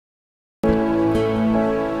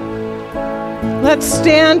Let's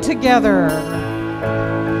stand together.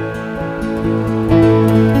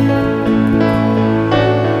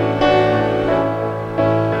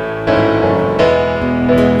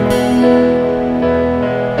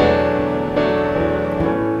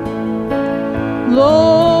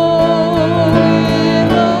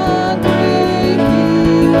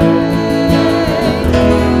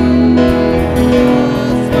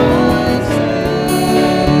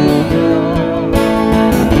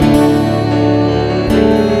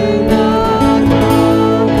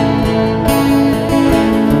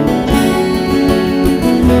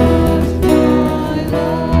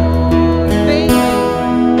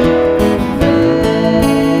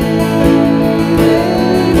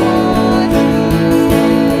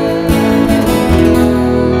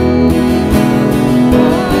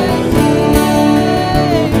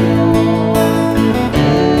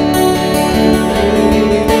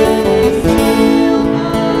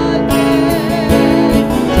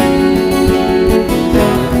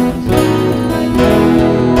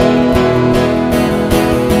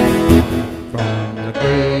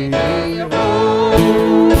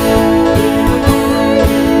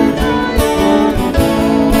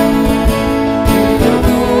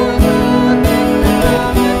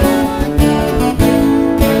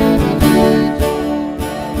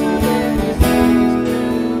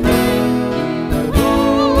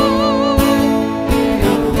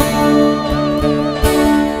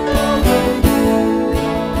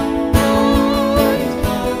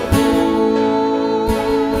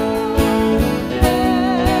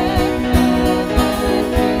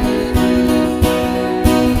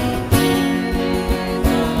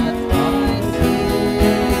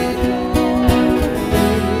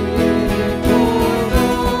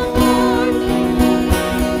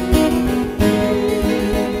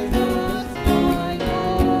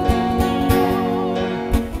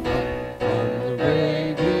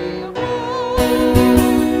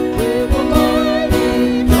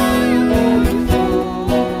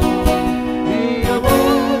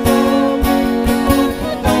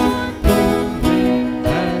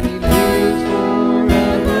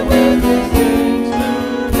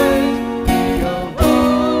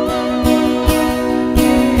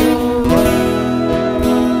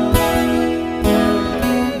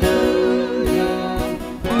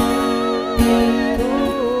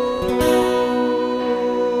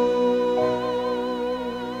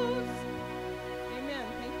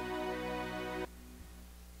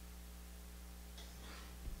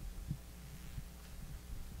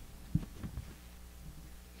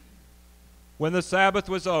 When the Sabbath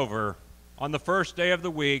was over, on the first day of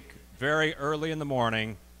the week, very early in the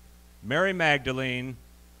morning, Mary Magdalene,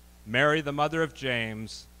 Mary the mother of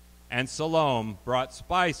James, and Salome brought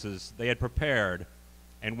spices they had prepared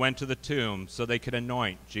and went to the tomb so they could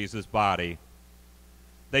anoint Jesus' body.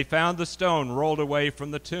 They found the stone rolled away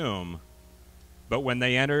from the tomb, but when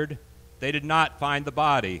they entered, they did not find the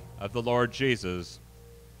body of the Lord Jesus.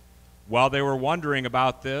 While they were wondering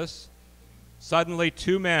about this, suddenly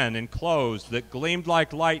 2 men in clothes that gleamed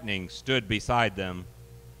like lightning stood beside them.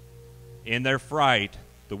 In their fright,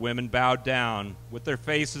 the women bowed down with their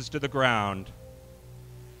faces to the ground.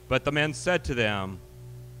 But the men said to them,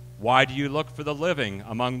 "Why do you look for the living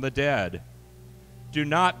among the dead? Do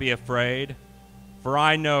not be afraid, for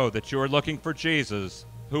I know that you are looking for Jesus,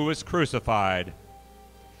 who was crucified.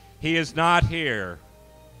 He is not here.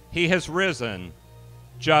 He has risen,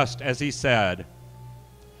 just as he said.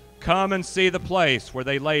 Come and see the place where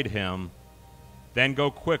they laid him. Then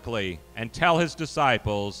go quickly and tell his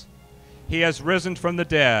disciples, he has risen from the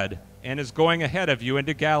dead and is going ahead of you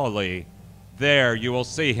into Galilee. There you will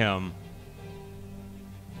see him."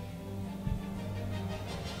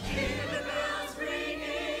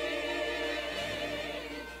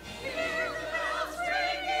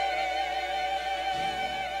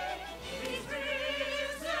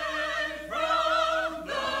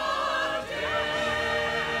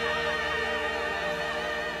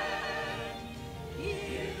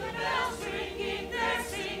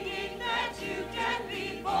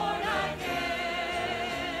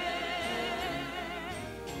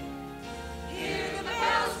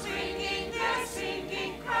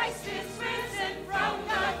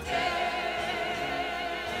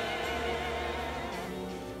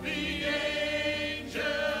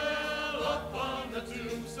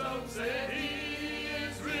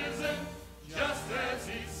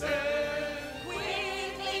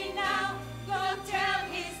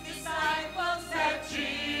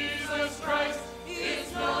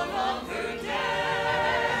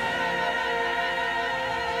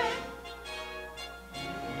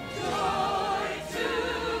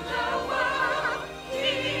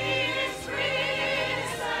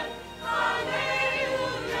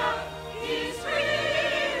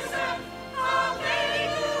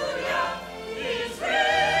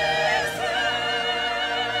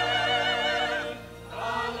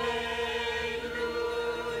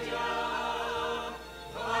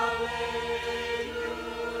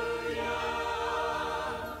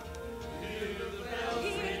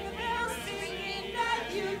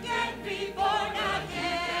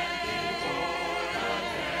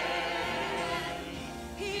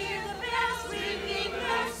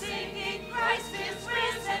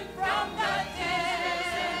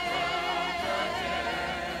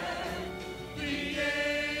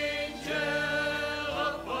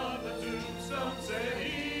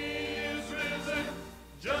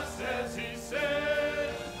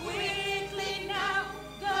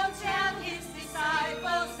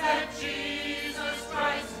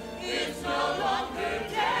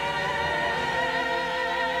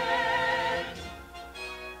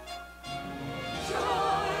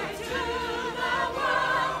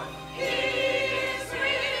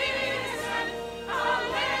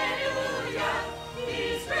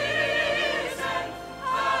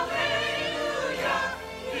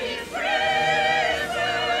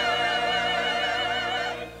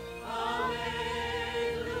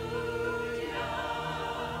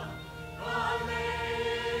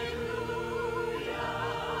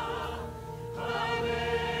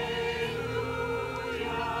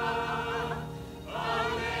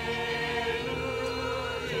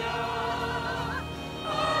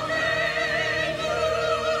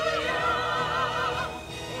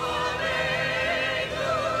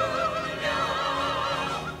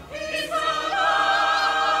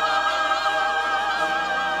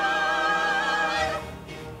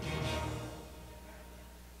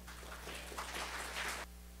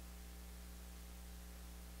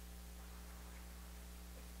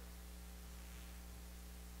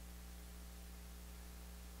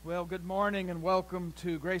 Well, good morning and welcome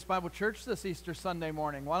to Grace Bible Church this Easter Sunday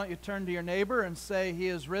morning. Why don't you turn to your neighbor and say, "He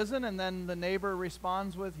is risen," and then the neighbor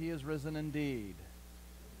responds with, "He is risen indeed."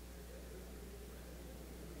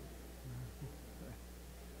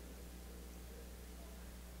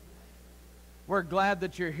 We're glad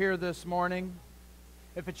that you're here this morning.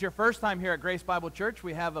 If it's your first time here at Grace Bible Church,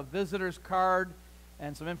 we have a visitor's card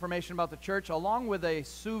and some information about the church, along with a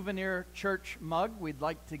souvenir church mug we'd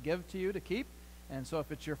like to give to you to keep. And so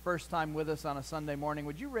if it's your first time with us on a Sunday morning,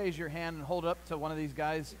 would you raise your hand and hold it up to one of these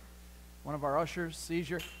guys, one of our ushers,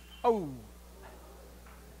 seizure? Oh!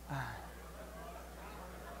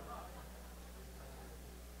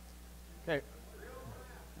 Okay.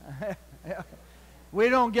 We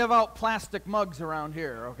don't give out plastic mugs around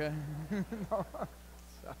here, okay? No.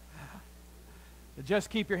 So, just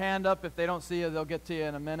keep your hand up. If they don't see you, they'll get to you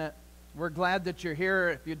in a minute. We're glad that you're here.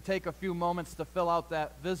 If you'd take a few moments to fill out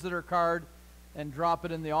that visitor card and drop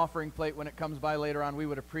it in the offering plate when it comes by later on, we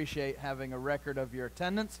would appreciate having a record of your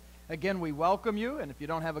attendance. Again, we welcome you, and if you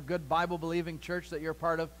don't have a good Bible-believing church that you're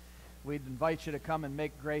part of, we'd invite you to come and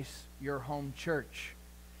make Grace your home church.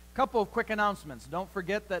 A couple of quick announcements. Don't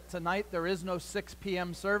forget that tonight there is no 6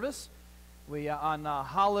 p.m. service. On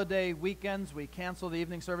holiday weekends, we cancel the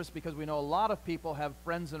evening service because we know a lot of people have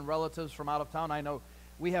friends and relatives from out of town. I know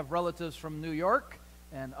we have relatives from New York,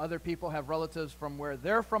 and other people have relatives from where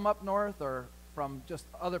they're from up north or from just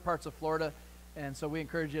other parts of Florida. And so we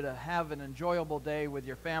encourage you to have an enjoyable day with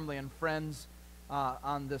your family and friends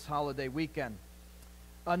on this holiday weekend.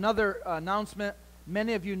 Another announcement,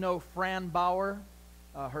 many of you know Fran Bauer.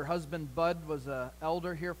 Her husband Bud was an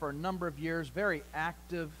elder here for a number of years, very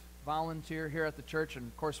active volunteer here at the church, and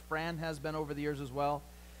of course Fran has been over the years as well.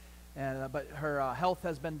 But her health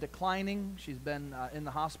has been declining. She's been in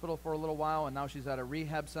the hospital for a little while, and now she's at a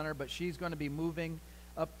rehab center, but she's going to be moving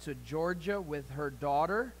up to Georgia with her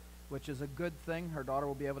daughter, which is a good thing. Her daughter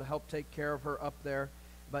will be able to help take care of her up there,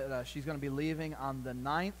 but she's going to be leaving on the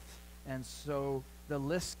 9th, and so the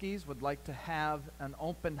Liskys would like to have an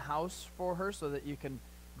open house for her so that you can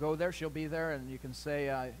go there. She'll be there, and you can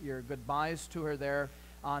say your goodbyes to her there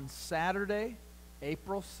on Saturday,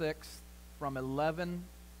 April 6th from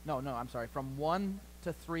 1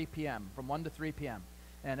 to 3 p.m., from 1 to 3 p.m.,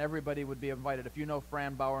 and everybody would be invited. If you know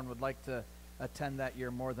Fran Bauer and would like to attend that,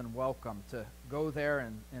 you're more than welcome to go there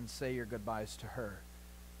and say your goodbyes to her.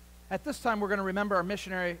 At this time, we're going to remember our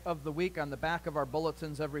Missionary of the Week. On the back of our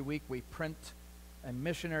bulletins every week, we print a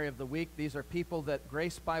Missionary of the Week. These are people that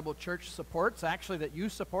Grace Bible Church supports, actually that you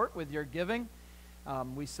support with your giving.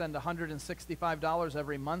 We send $165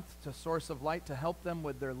 every month to Source of Light to help them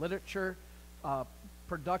with their literature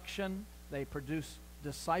production. They produce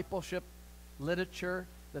discipleship literature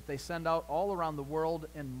that they send out all around the world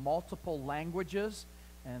in multiple languages,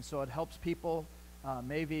 and so it helps people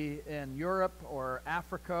maybe in Europe or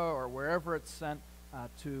Africa or wherever it's sent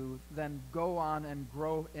to then go on and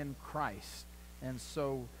grow in Christ. And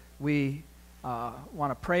so we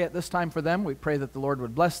want to pray at this time for them. We pray that the Lord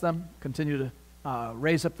would bless them, continue to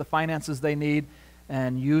raise up the finances they need,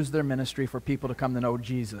 and use their ministry for people to come to know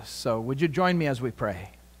Jesus. So would you join me as we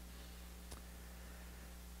pray?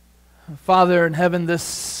 Father in heaven,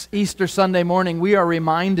 this Easter Sunday morning, we are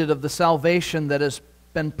reminded of the salvation that has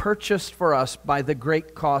been purchased for us by the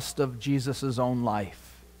great cost of Jesus' own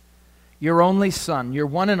life. Your only Son, your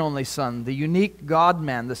one and only Son, the unique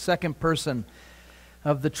God-man, the second person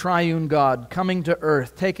of the triune God, coming to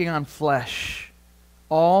earth, taking on flesh,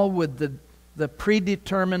 all with the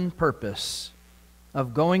predetermined purpose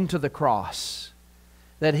of going to the cross,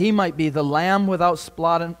 that He might be the Lamb without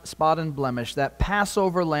spot and blemish, that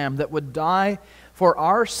Passover Lamb that would die for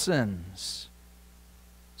our sins,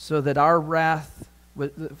 so that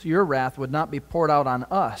your wrath would not be poured out on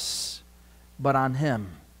us, but on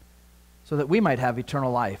Him, so that we might have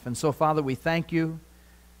eternal life. And so, Father, we thank you.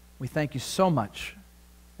 We thank you so much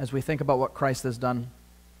as we think about what Christ has done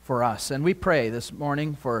for us. And we pray this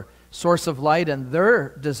morning for Source of Light and their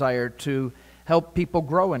desire to help people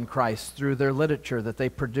grow in Christ through their literature that they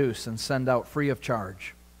produce and send out free of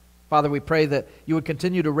charge. Father, we pray that you would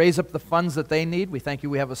continue to raise up the funds that they need. We thank you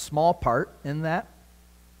we have a small part in that.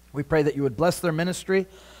 We pray that you would bless their ministry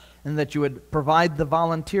and that you would provide the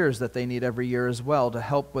volunteers that they need every year as well to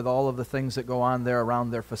help with all of the things that go on there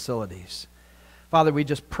around their facilities. Father, we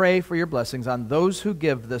just pray for your blessings on those who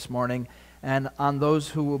give this morning and on those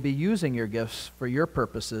who will be using your gifts for your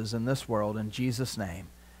purposes in this world. In Jesus' name,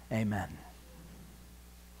 amen.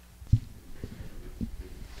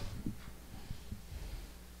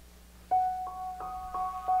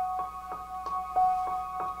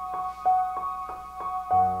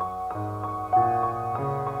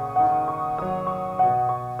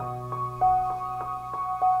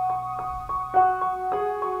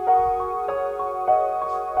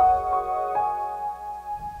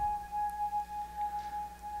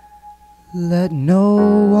 Let no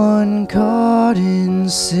one caught in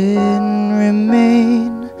sin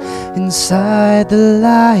remain inside the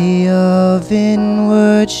lie of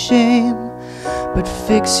inward shame, but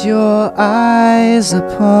fix your eyes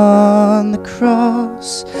upon the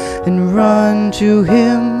cross and run to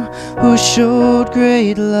him who showed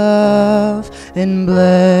great love and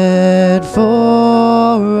bled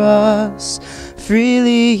for us.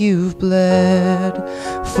 Freely you've bled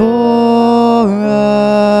for us.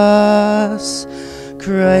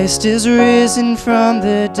 Christ is risen from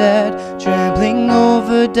the dead, trampling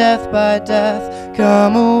over death by death.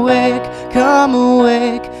 Come awake, come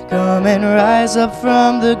awake, come and rise up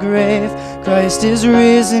from the grave. Christ is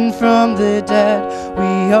risen from the dead,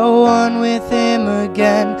 we are one with him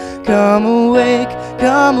again. Come awake,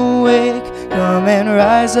 come awake, come and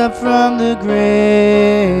rise up from the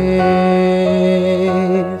grave.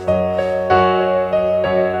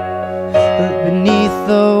 Beneath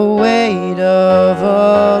the weight of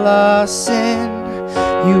all our sin,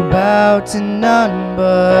 you bow to none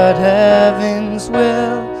but heaven's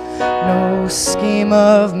will. No scheme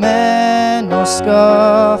of man, no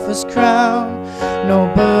scoffer's crown, no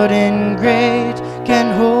burden great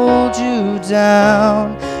can hold you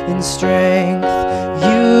down. In strength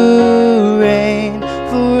you reign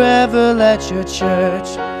forever, let your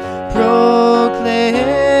church proclaim.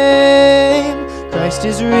 Christ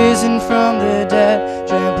is risen from the dead,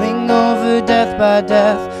 trampling over death by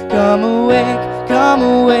death. Come awake, come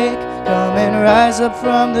awake, come and rise up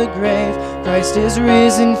from the grave. Christ is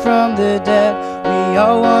risen from the dead, we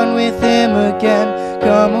are one with him again.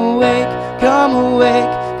 Come awake, come awake,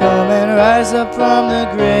 come and rise up from the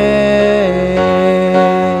grave.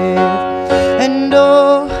 And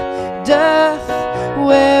oh, death,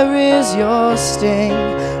 where is your sting?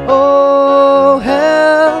 Oh,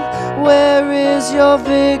 hell, where is your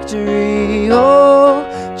victory? Oh,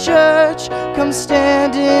 church, come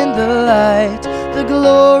stand in the light. The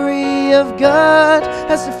glory of God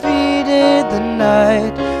has defeated the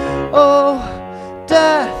night. Oh,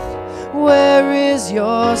 death, where is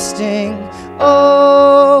your sting?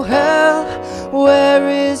 Oh, hell, where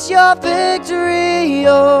is your victory?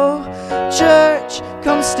 Oh, church,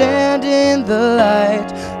 come stand in the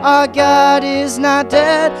light. Our God is not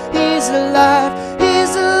dead, he's alive,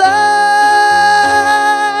 he's alive.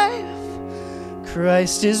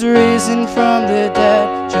 Christ is risen from the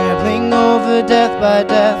dead, trampling over death by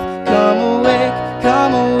death. Come awake,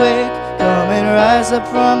 come awake, come and rise up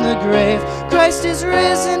from the grave. Christ is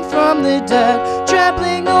risen from the dead,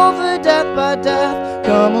 trampling over death by death.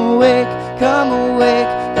 Come awake, come awake,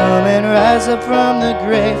 come and rise up from the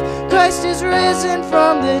grave. Christ is risen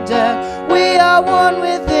from the dead, we are one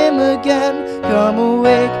with him again. Come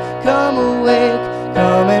awake, come awake,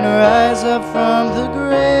 come and rise up from the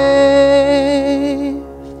grave.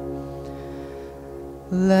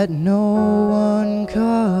 Let no one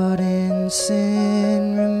caught in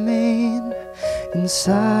sin remain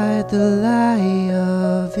inside the lie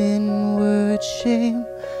of inward shame,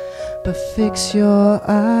 but fix your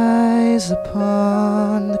eyes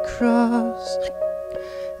upon the cross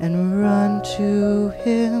and run to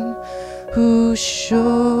him who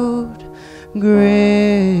showed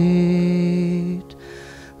great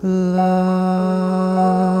love.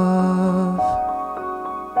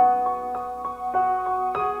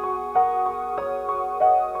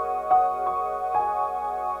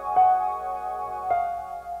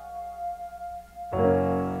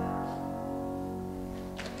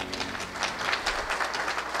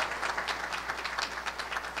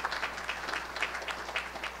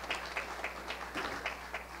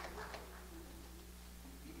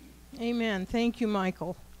 Amen. Thank you,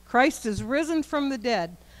 Michael. Christ is risen from the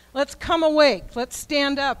dead. Let's come awake. Let's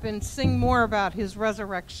stand up and sing more about his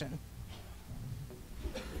resurrection.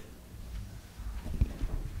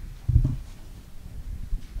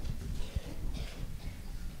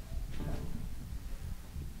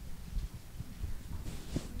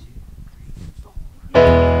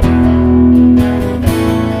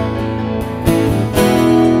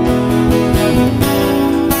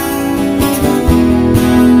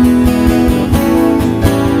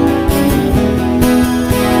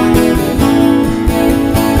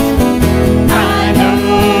 I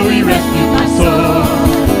know he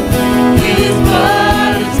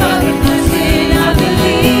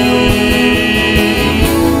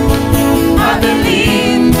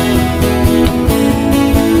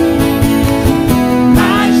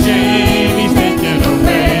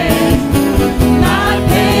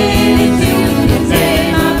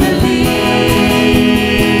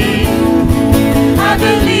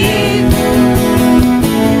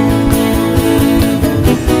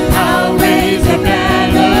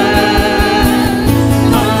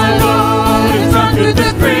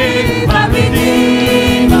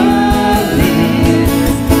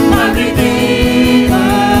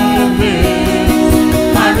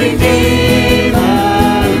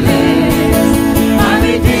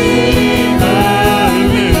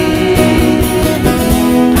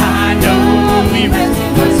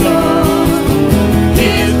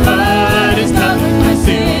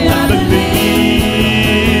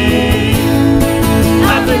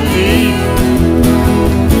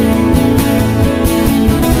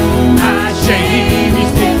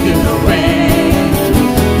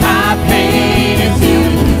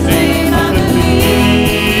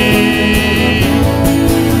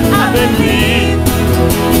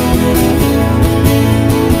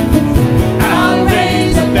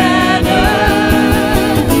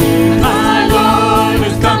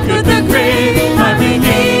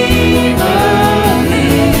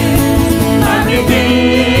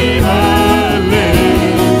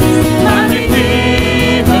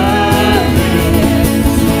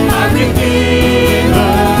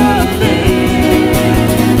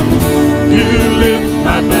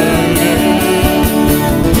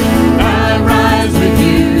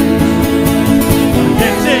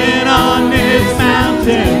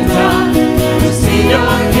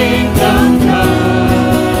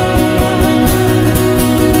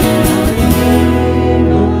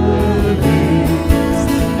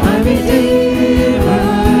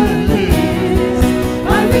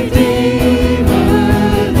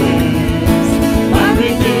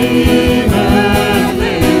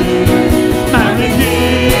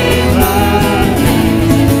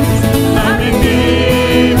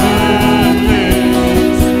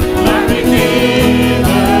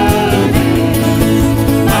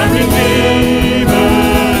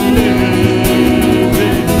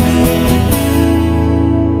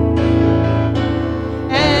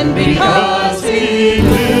Because He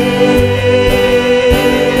lives,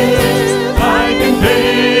 I can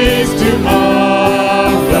face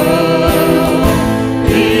tomorrow.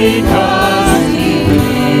 Because He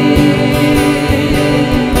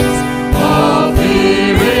lives, all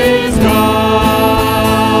fear is gone.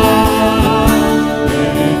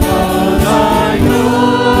 Because I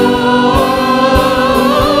know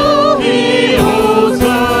He holds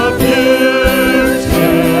the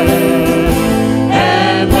future,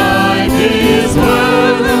 and life is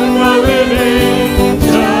worth the living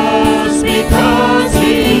just because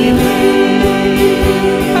He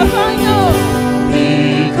lives. Because I know.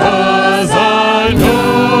 Because I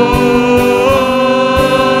know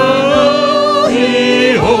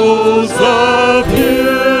He holds the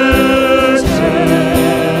future,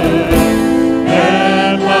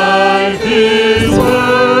 and life is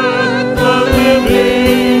worth the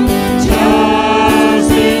living just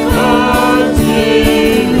because He lives.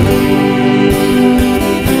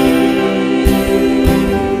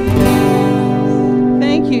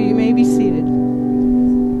 Thank you. You may be seated.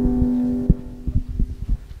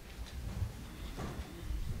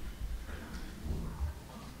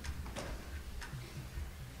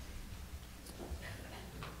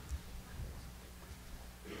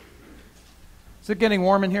 Is it getting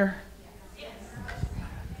warm in here?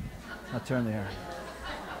 I'll turn the air.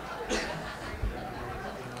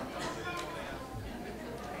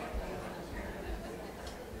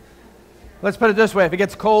 Let's put it this way. If it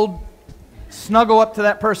gets cold, snuggle up to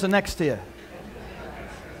that person next to you.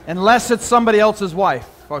 Unless it's somebody else's wife.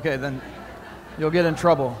 Okay, then you'll get in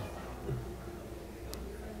trouble.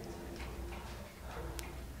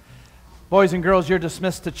 Boys and girls, you're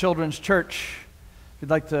dismissed to Children's Church. If you'd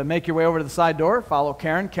like to make your way over to the side door, follow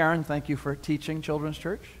Karen. Karen, thank you for teaching Children's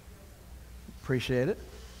Church. Appreciate it.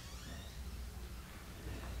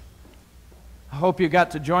 I hope you got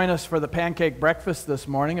to join us for the pancake breakfast this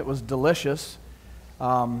morning. It was delicious.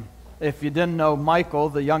 If you didn't know, Michael,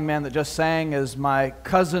 the young man that just sang, is my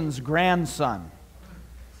cousin's grandson.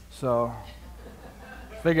 So,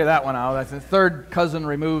 figure that one out. That's the third cousin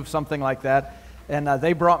removed, something like that. And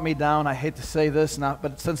they brought me down, I hate to say this,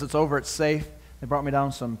 but since it's over, it's safe. They brought me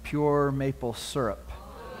down some pure maple syrup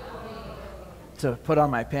to put on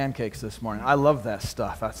my pancakes this morning. I love that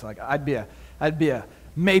stuff. That's like I'd be a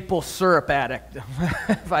maple syrup addict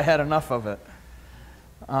if I had enough of it.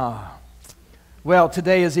 Well,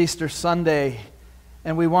 today is Easter Sunday,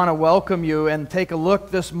 and we want to welcome you and take a look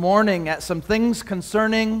this morning at some things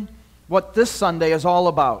concerning what this Sunday is all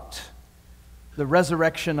about, the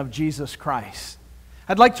resurrection of Jesus Christ.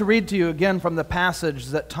 I'd like to read to you again from the passage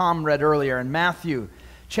that Tom read earlier in Matthew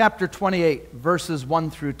chapter 28, verses 1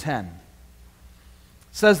 through 10. It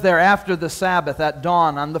says there, after the Sabbath at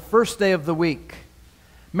dawn on the first day of the week,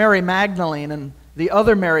 Mary Magdalene and the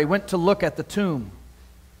other Mary went to look at the tomb.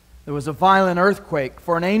 There was a violent earthquake,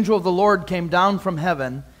 for an angel of the Lord came down from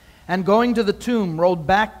heaven, and going to the tomb, rolled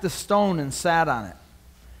back the stone and sat on it.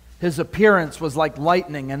 His appearance was like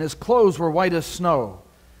lightning, and his clothes were white as snow.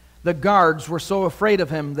 The guards were so afraid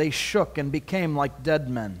of him, they shook and became like dead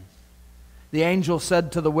men. The angel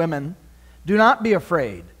said to the women, "Do not be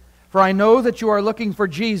afraid, for I know that you are looking for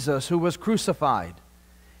Jesus who was crucified.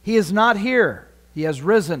 He is not here. He has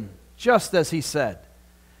risen, just as he said.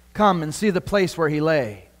 Come and see the place where he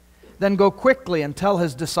lay. Then go quickly and tell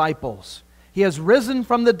his disciples, he has risen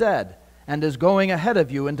from the dead and is going ahead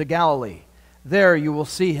of you into Galilee. There you will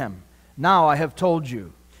see him. Now I have told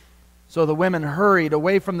you." So the women hurried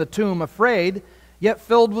away from the tomb, afraid, yet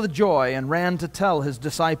filled with joy, and ran to tell his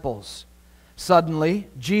disciples. Suddenly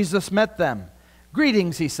Jesus met them.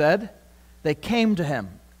 "Greetings," he said. They came to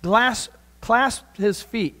him, clasped his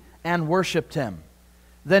feet, and worshipped him.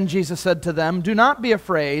 Then Jesus said to them, "Do not be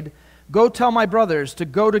afraid. Go tell my brothers to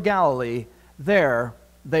go to Galilee. There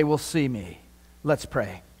they will see me." Let's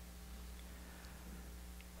pray.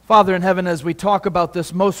 Father in heaven, as we talk about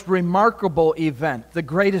this most remarkable event, the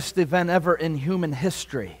greatest event ever in human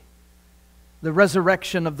history, the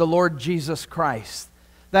resurrection of the Lord Jesus Christ,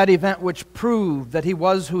 that event which proved that he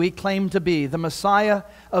was who he claimed to be, the Messiah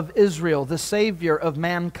of Israel, the Savior of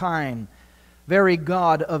mankind, very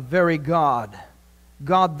God of very God,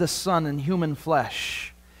 God the Son in human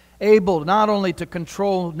flesh, able not only to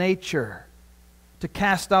control nature, to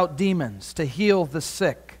cast out demons, to heal the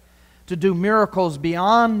sick, to do miracles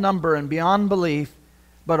beyond number and beyond belief,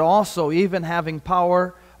 but also even having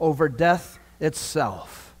power over death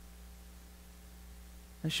itself.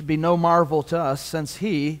 It should be no marvel to us, since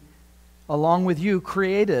he, along with you,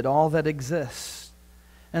 created all that exists.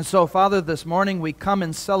 And so, Father, this morning we come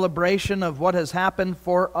in celebration of what has happened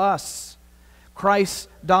for us. Christ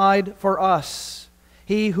died for us.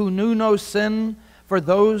 he who knew no sin for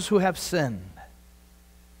those who have sinned,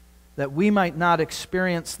 that we might not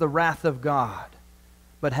experience the wrath of God,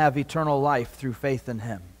 but have eternal life through faith in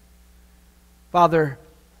him. Father,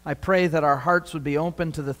 I pray that our hearts would be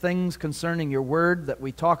open to the things concerning your word that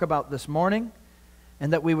we talk about this morning,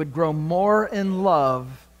 and that we would grow more in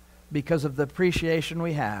love because of the appreciation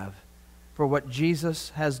we have for what Jesus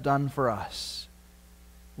has done for us.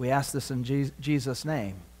 We ask this in Jesus'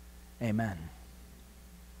 name. Amen.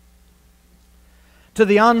 To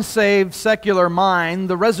the unsaved secular mind,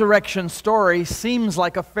 the resurrection story seems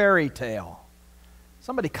like a fairy tale.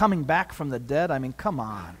 Somebody coming back from the dead? I mean, come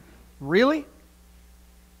on. Really?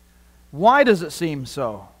 Why does it seem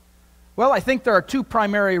so? Well, I think there are two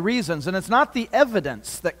primary reasons, and it's not the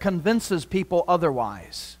evidence that convinces people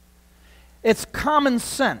otherwise. It's common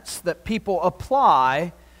sense that people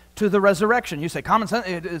apply to the resurrection. You say, common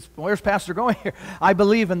sense? Where's Pastor going here? I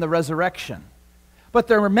believe in the resurrection. But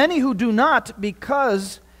there are many who do not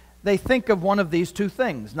because they think of one of these two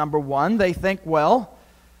things. Number one, they think, well,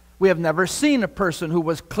 we have never seen a person who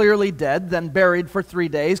was clearly dead, then buried for 3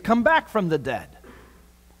 days, come back from the dead.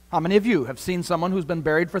 How many of you have seen someone who's been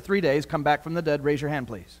buried for 3 days, come back from the dead? Raise your hand,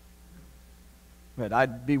 please. Good.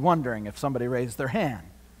 I'd be wondering if somebody raised their hand.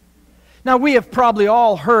 Now, we have probably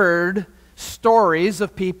all heard stories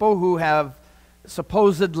of people who have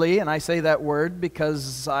supposedly, and I say that word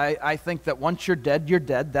because I think that once you're dead,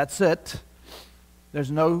 that's it.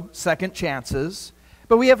 There's no second chances.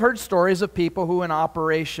 But we have heard stories of people who in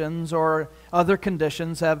operations or other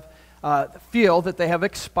conditions have feel that they have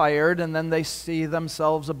expired, and then they see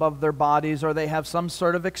themselves above their bodies, or they have some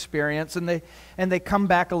sort of experience, and they come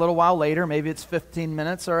back a little while later, maybe it's 15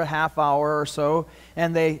 minutes or a half hour or so,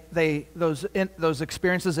 and those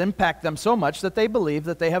experiences impact them so much that they believe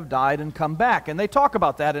that they have died and come back, and they talk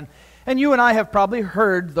about that, and you and I have probably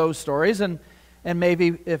heard those stories, and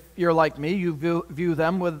maybe if you're like me, you view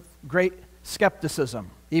them with great skepticism,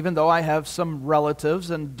 even though I have some relatives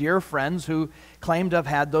and dear friends who claim to have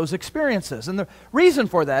had those experiences. And the reason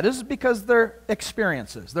for that is because they're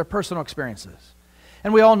experiences, they're personal experiences.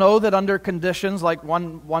 And we all know that under conditions like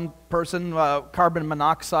one person, carbon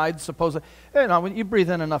monoxide, supposedly, when you breathe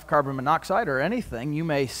in enough carbon monoxide or anything, you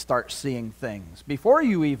may start seeing things before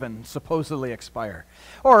you even supposedly expire.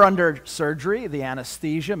 Or under surgery, the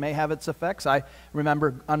anesthesia may have its effects. I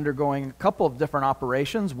remember undergoing a couple of different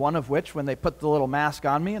operations, one of which, when they put the little mask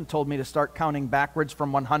on me and told me to start counting backwards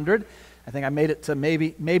from 100, I think I made it to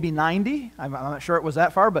maybe 90. I'm not sure it was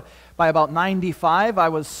that far, but by about 95, I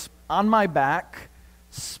was on my back,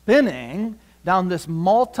 spinning down this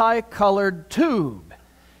multicolored tube,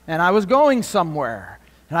 and I was going somewhere,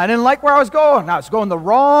 and I didn't like where I was going. I was going the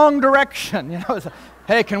wrong direction. It's like,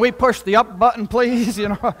 hey, can we push the up button, please?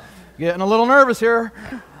 Getting a little nervous here.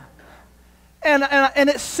 And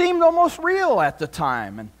it seemed almost real at the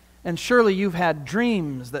time. And surely you've had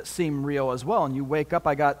dreams that seem real as well. And you wake up.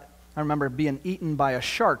 I remember being eaten by a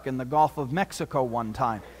shark in the Gulf of Mexico one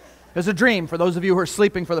time. It was a dream. For those of you who are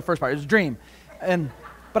sleeping for the first part, it was a dream.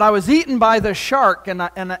 But I was eaten by the shark, and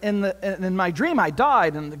in my dream I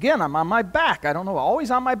died. And again, I'm on my back. I don't know, always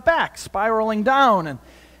on my back, spiraling down. And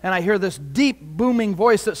I hear this deep, booming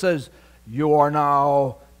voice that says, "You are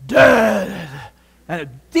now dead." And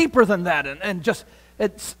deeper than that.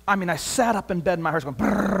 I sat up in bed, and my heart's going,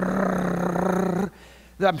 brrrr.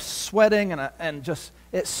 I'm sweating, and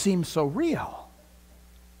it seems so real.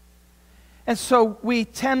 And so we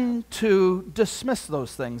tend to dismiss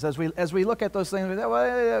those things as we look at those things. We say,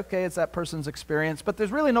 well, okay, it's that person's experience, but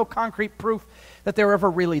there's really no concrete proof that they were ever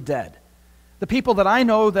really dead. The people that I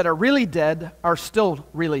know that are really dead are still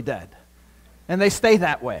really dead, and they stay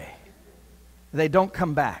that way. They don't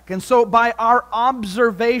come back. And so by our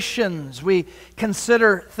observations, we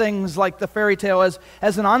consider things like the fairy tale.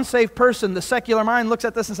 As an unsaved person, the secular mind looks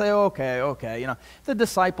at this and says, okay. The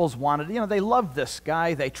disciples wanted, they loved this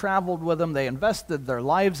guy. They traveled with him. They invested their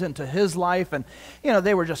lives into his life. And,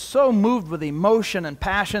 they were just so moved with emotion and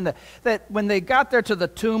passion that when they got there to the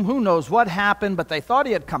tomb, who knows what happened, but they thought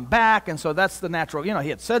he had come back. And so that's the natural, he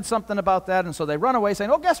had said something about that. And so they run away saying,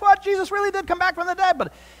 oh, guess what? Jesus really did come back from the dead.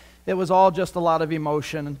 But it was all just a lot of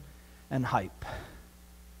emotion and hype.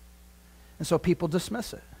 And so people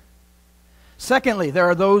dismiss it. Secondly, there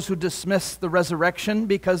are those who dismiss the resurrection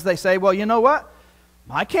because they say, well, you know what?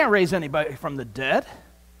 I can't raise anybody from the dead,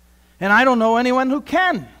 and I don't know anyone who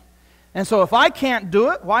can. And so if I can't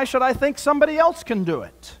do it, why should I think somebody else can do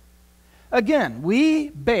it? Again, we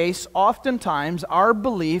base oftentimes our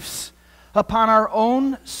beliefs upon our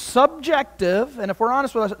own subjective, and if we're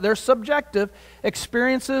honest with us, they're subjective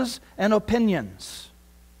experiences and opinions,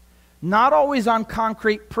 not always on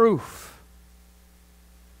concrete proof.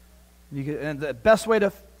 And the best way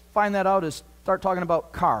to find that out is start talking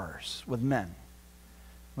about cars with men.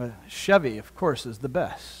 Well, Chevy, of course, is the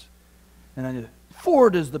best. And then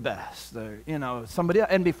Ford is the best. Somebody,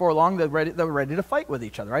 and before long, they're ready to fight with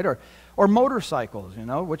each other, right? Or motorcycles,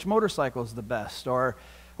 which motorcycle is the best? Or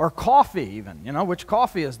coffee even, which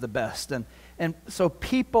coffee is the best? And so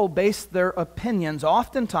people base their opinions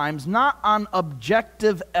oftentimes not on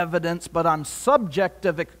objective evidence, but on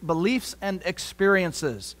subjective beliefs and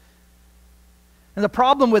experiences. And the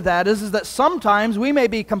problem with that is that sometimes we may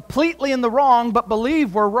be completely in the wrong, but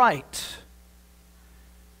believe we're right.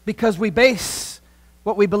 Because we base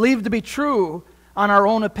what we believe to be true on our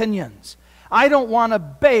own opinions. I don't want to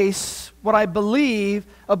base what I believe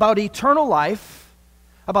about eternal life,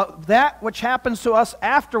 about that which happens to us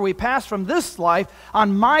after we pass from this life,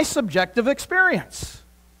 on my subjective experience.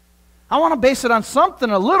 I want to base it on something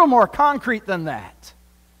a little more concrete than that.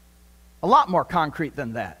 A lot more concrete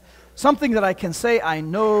than that. Something that I can say, I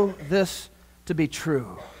know this to be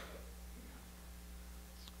true.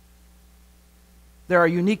 There are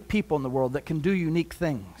unique people in the world that can do unique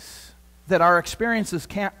things that our experiences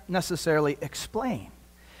can't necessarily explain,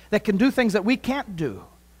 that can do things that we can't do.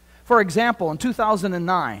 For example, in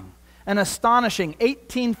 2009, an astonishing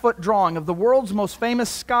 18-foot drawing of the world's most famous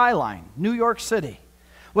skyline, New York City,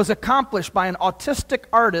 was accomplished by an autistic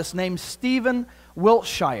artist named Stephen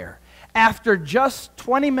Wiltshire after just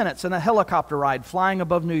 20 minutes in a helicopter ride flying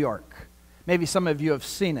above New York. Maybe some of you have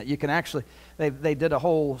seen it. You can actually, they did a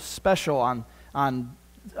whole special on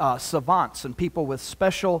savants and people with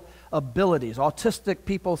special abilities, autistic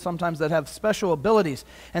people sometimes that have special abilities.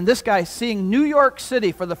 And this guy seeing New York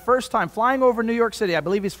City for the first time, flying over New York City, I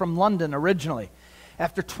believe he's from London originally.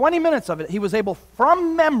 After 20 minutes of it, he was able,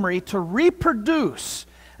 from memory, to reproduce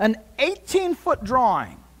an 18-foot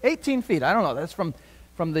drawing. 18 feet, I don't know, that's from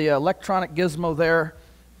the electronic gizmo there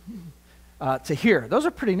to here. Those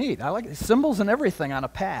are pretty neat. I like it. Symbols and everything on a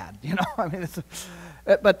pad, I mean,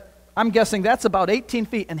 but I'm guessing that's about 18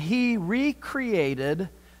 feet, and he recreated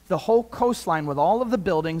the whole coastline with all of the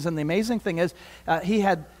buildings, and the amazing thing is he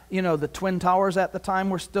had, the Twin Towers at the time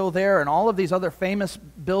were still there, and all of these other famous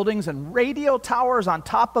buildings and radio towers on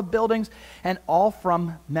top of buildings, and all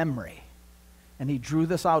from memory. And he drew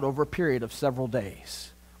this out over a period of several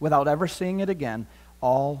days without ever seeing it again,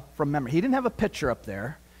 all from memory. He didn't have a picture up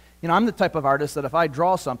there. I'm the type of artist that if I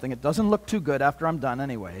draw something, it doesn't look too good after I'm done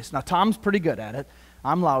anyways. Now, Tom's pretty good at it.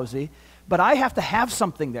 I'm lousy. But I have to have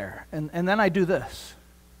something there. And then I do this.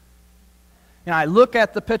 I look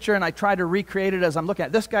at the picture and I try to recreate it as I'm looking at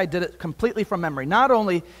it. This guy did it completely from memory. Not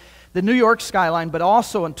only the New York skyline, but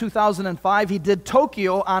also in 2005, he did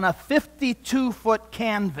Tokyo on a 52-foot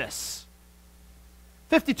canvas.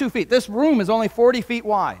 52 feet. This room is only 40 feet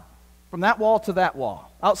wide. From that wall to that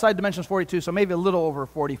wall. Outside dimension is 42, so maybe a little over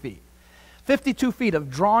 40 feet. 52 feet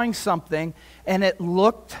of drawing something, and it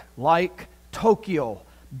looked like Tokyo.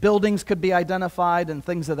 Buildings could be identified and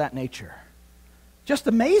things of that nature. Just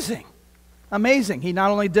amazing. Amazing. He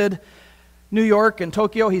not only did New York and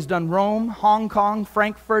Tokyo, he's done Rome, Hong Kong,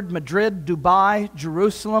 Frankfurt, Madrid, Dubai,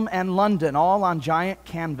 Jerusalem, and London, all on giant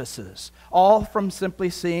canvases. All from simply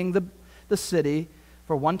seeing the city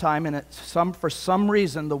for one time, and for some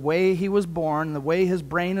reason, the way he was born, the way his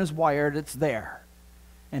brain is wired, it's there.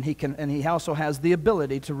 And he also has the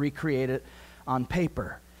ability to recreate it on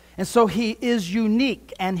paper. And so he is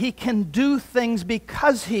unique, and he can do things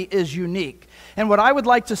because he is unique. And what I would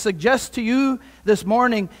like to suggest to you this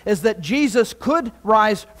morning is that Jesus could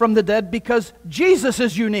rise from the dead because Jesus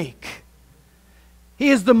is unique. He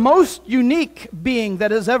is the most unique being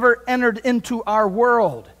that has ever entered into our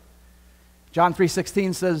world. John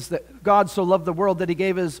 3:16 says that God so loved the world that he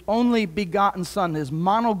gave his only begotten Son, his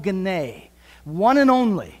monogene, one and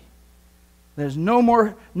only. There's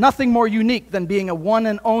nothing more unique than being a one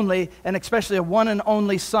and only, and especially a one and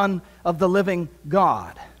only Son of the living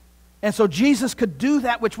God. And so Jesus could do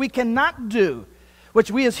that which we cannot do,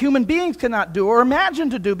 which we as human beings cannot do or imagine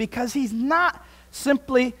to do, because he's not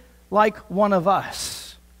simply like one of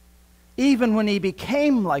us. Even when he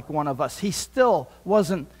became like one of us, he still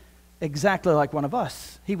wasn't exactly like one of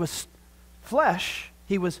us. He was flesh,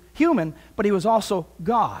 he was human, but he was also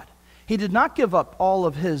God. He did not give up all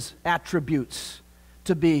of his attributes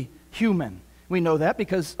to be human. We know that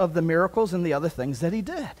because of the miracles and the other things that he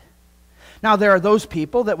did. Now, there are those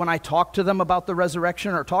people that when I talk to them about the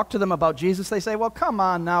resurrection or talk to them about Jesus, they say, well, come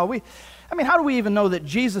on now. How do we even know that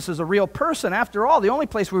Jesus is a real person? After all, the only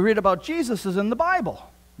place we read about Jesus is in the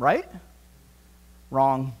Bible, right?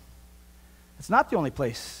 Wrong. It's not the only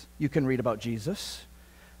place you can read about Jesus.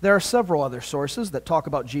 There are several other sources that talk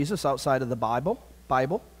about Jesus outside of the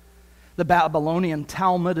Bible. The Babylonian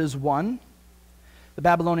Talmud is one. The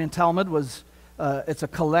Babylonian Talmud was it's a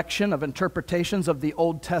collection of interpretations of the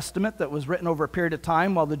Old Testament that was written over a period of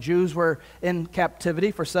time while the Jews were in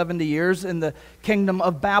captivity for 70 years in the kingdom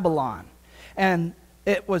of Babylon. And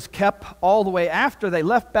it was kept all the way after they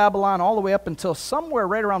left Babylon, all the way up until somewhere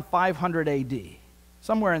right around 500 AD,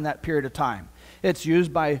 somewhere in that period of time. It's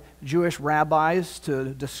used by Jewish rabbis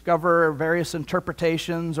to discover various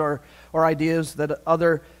interpretations or ideas that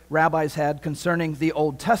other rabbis had concerning the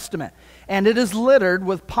Old Testament. And it is littered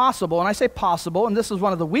with possible, and I say possible, and this is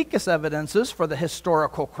one of the weakest evidences for the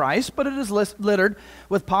historical Christ, but it is littered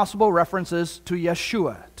with possible references to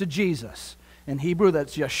Yeshua, to Jesus. In Hebrew,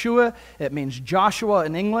 that's Yeshua. It means Joshua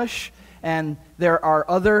in English, and there are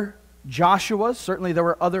other Joshuas. Certainly there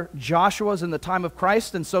were other Joshuas in the time of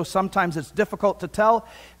Christ, and so sometimes it's difficult to tell.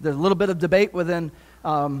 There's a little bit of debate within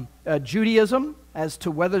Judaism as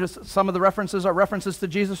to whether some of the references are references to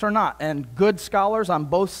Jesus or not, and good scholars on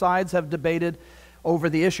both sides have debated over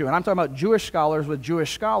the issue. And I'm talking about Jewish scholars with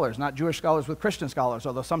Jewish scholars, not Jewish scholars with Christian scholars,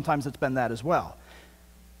 although sometimes it's been that as well.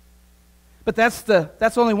 But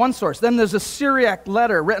that's only one source. Then there's a Syriac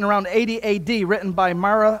letter written around 80 AD, written by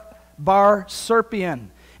Mara bar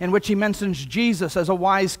Serpian, in which he mentions Jesus as a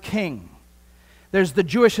wise king. There's the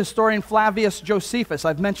Jewish historian Flavius Josephus.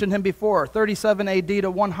 I've mentioned him before, 37 AD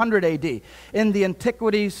to 100 AD. In the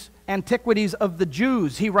Antiquities of the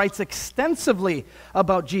Jews, he writes extensively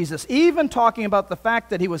about Jesus, even talking about the fact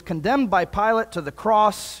that he was condemned by Pilate to the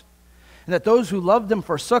cross, and that those who loved him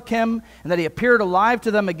forsook him, and that he appeared alive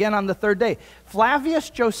to them again on the third day. Flavius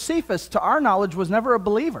Josephus, to our knowledge, was never a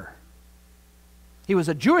believer. He was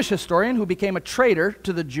a Jewish historian who became a traitor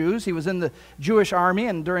to the Jews. He was in the Jewish army,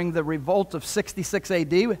 and during the revolt of 66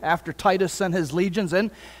 AD, after Titus sent his legions in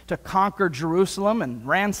to conquer Jerusalem and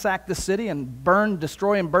ransack the city and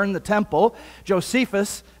destroy and burn the temple,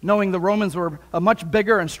 Josephus, knowing the Romans were a much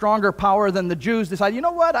bigger and stronger power than the Jews, decided, you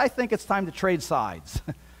know what, I think it's time to trade sides.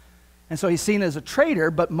 And so he's seen as a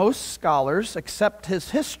traitor, but most scholars accept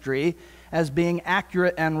his history as being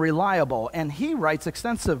accurate and reliable, and he writes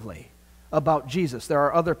extensively about Jesus. There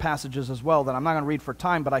are other passages as well that I'm not going to read for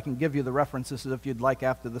time, but I can give you the references if you'd like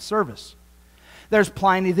after the service. There's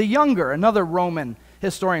Pliny the Younger, another Roman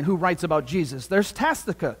historian who writes about Jesus. There's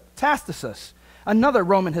Tacitus, another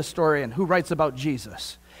Roman historian who writes about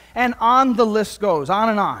Jesus. And on the list goes, on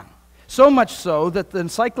and on. So much so that the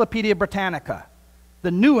Encyclopedia Britannica,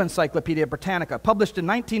 the new Encyclopedia Britannica, published in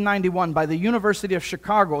 1991 by the University of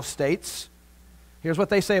Chicago, states, here's what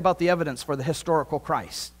they say about the evidence for the historical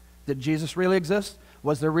Christ. Did Jesus really exist?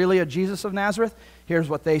 Was there really a Jesus of Nazareth? Here's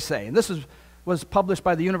what they say. And this was published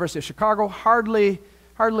by the University of Chicago, hardly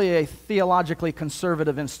a theologically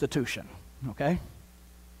conservative institution. Okay?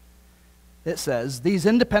 It says, these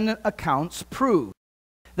independent accounts prove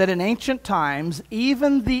that in ancient times,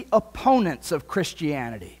 even the opponents of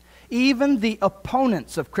Christianity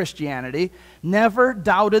never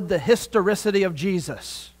doubted the historicity of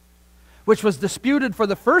Jesus, which was disputed for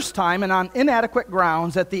the first time and on inadequate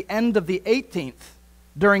grounds at the end of the 18th,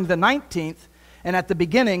 during the 19th, and at the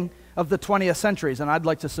beginning of the 20th centuries. And I'd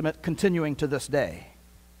like to submit continuing to this day.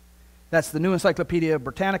 That's the New Encyclopedia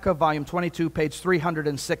Britannica, volume 22, page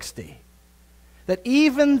 360. That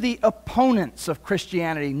even the opponents of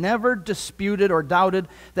Christianity never disputed or doubted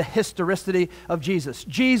the historicity of Jesus.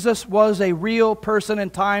 Jesus was a real person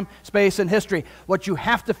in time, space, and history. What you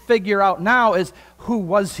have to figure out now is, who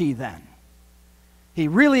was he then? He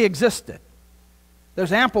really existed.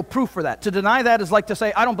 There's ample proof for that. To deny that is like to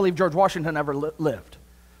say, I don't believe George Washington ever lived.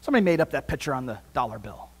 Somebody made up that picture on the dollar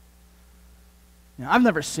bill. You know, I've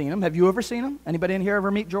never seen him. Have you ever seen him? Anybody in here ever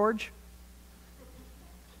meet George?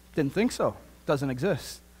 Didn't think so. Doesn't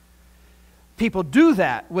exist. People do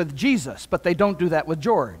that with Jesus, but they don't do that with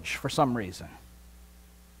George for some reason.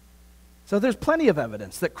 So there's plenty of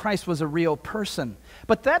evidence that Christ was a real person,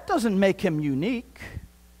 but that doesn't make him unique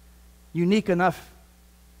enough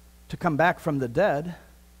to come back from the dead.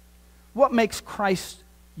 What makes Christ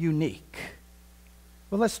unique?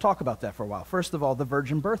 Well, let's talk about that for a while. First of all, the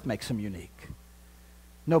virgin birth makes him unique.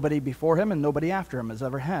 Nobody before him and nobody after him has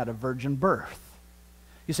ever had a virgin birth.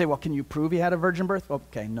 You say, well, can you prove he had a virgin birth?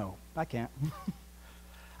 Okay, no, I can't.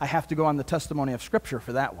 I have to go on the testimony of Scripture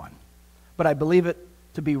for that one. But I believe it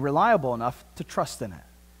to be reliable enough to trust in it.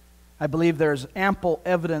 I believe there's ample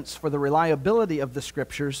evidence for the reliability of the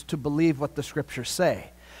Scriptures to believe what the Scriptures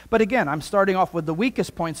say. But again, I'm starting off with the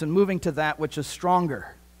weakest points and moving to that which is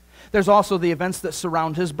stronger. There's also the events that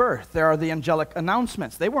surround his birth. There are the angelic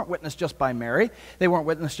announcements. They weren't witnessed just by Mary. They weren't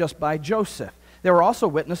witnessed just by Joseph. They were also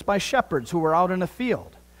witnessed by shepherds who were out in a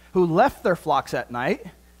field, who left their flocks at night,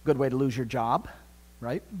 good way to lose your job,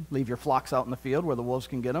 right? Leave your flocks out in the field where the wolves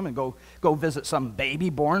can get them and go visit some baby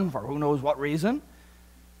born for who knows what reason.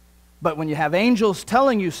 But when you have angels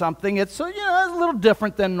telling you something, it's a little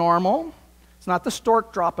different than normal. It's not the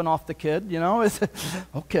stork dropping off the kid, It's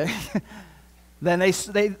okay. Then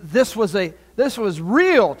this was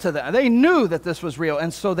real to them. They knew that this was real,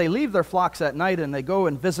 and so they leave their flocks at night and they go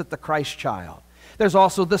and visit the Christ child. There's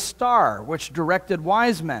also the star, which directed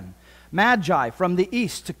wise men, magi from the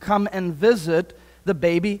east, to come and visit the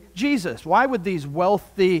baby Jesus. Why would these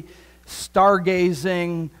wealthy,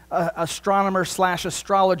 stargazing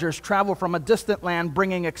astronomers/astrologers travel from a distant land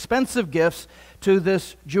bringing expensive gifts to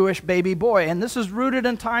this Jewish baby boy? And this is rooted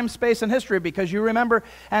in time, space, and history, because you remember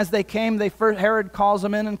as they came, Herod calls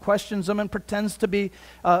them in and questions them and pretends to be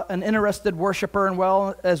an interested worshiper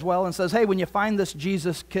as well, and says, hey, when you find this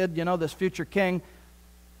Jesus kid, this future king,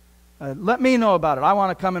 let me know about it. I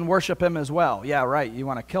want to come and worship him as well. Yeah, right, you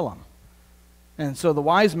want to kill him. And so the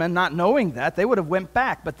wise men, not knowing that, they would have went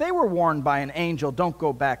back. But they were warned by an angel, don't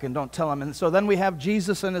go back and don't tell him. And so then we have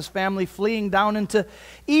Jesus and his family fleeing down into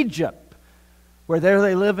Egypt, where there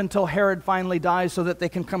they live until Herod finally dies so that they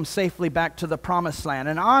can come safely back to the promised land.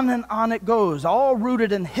 And on it goes, all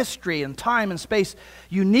rooted in history and time and space.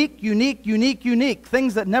 Unique.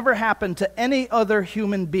 Things that never happened to any other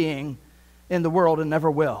human being in the world and never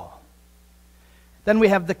will. Then we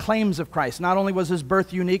have the claims of Christ. Not only was his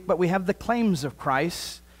birth unique, but we have the claims of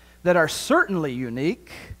Christ that are certainly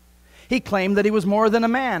unique. He claimed that he was more than a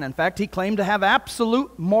man. In fact, he claimed to have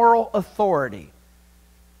absolute moral authority.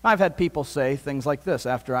 I've had people say things like this.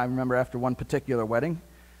 I remember after one particular wedding,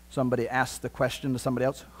 somebody asked the question to somebody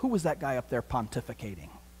else, who was that guy up there pontificating?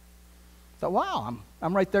 I thought, wow,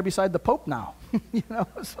 I'm right there beside the Pope now.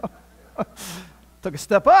 So took a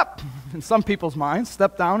step up in some people's minds,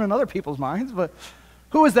 step down in other people's minds, but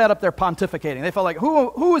who is that up there pontificating? They felt like,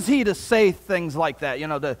 who is he to say things like that,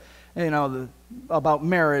 about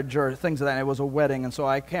marriage or things of that. It was a wedding, and so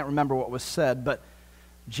I can't remember what was said, but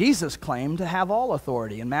Jesus claimed to have all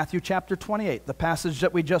authority. In Matthew chapter 28, the passage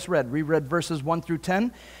that we just read, we read verses 1 through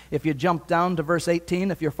 10. If you jump down to verse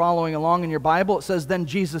 18, if you're following along in your Bible, it says, then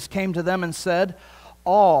Jesus came to them and said,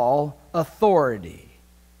 all authority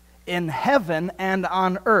in heaven and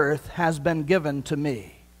on earth has been given to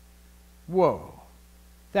me. Whoa,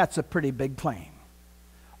 that's a pretty big claim.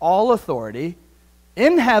 All authority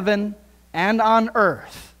in heaven and on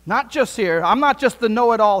earth. Not just here. I'm not just the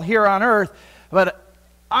know-it-all here on earth, but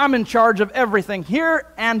I'm in charge of everything here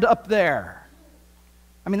and up there.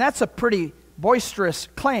 I mean, that's a pretty boisterous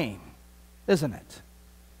claim, isn't it?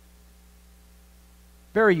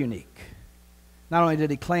 Very unique. Not only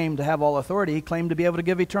did he claim to have all authority, he claimed to be able to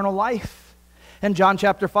give eternal life. In John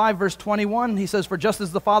chapter 5, verse 21, he says, for just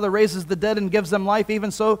as the Father raises the dead and gives them life,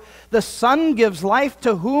 even so the Son gives life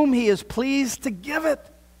to whom he is pleased to give it.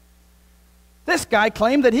 This guy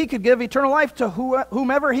claimed that he could give eternal life to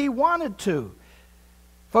whomever he wanted to.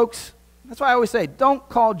 Folks, that's why I always say, don't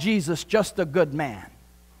call Jesus just a good man.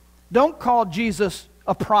 Don't call Jesus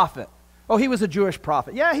a prophet. Oh, he was a Jewish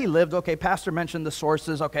prophet. Yeah, he lived. Okay, Pastor mentioned the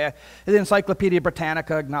sources. Okay, the Encyclopedia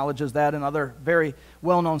Britannica acknowledges that, and other very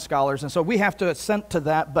well-known scholars. And so we have to assent to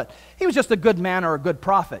that, but he was just a good man or a good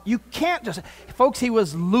prophet. You can't just... Folks, he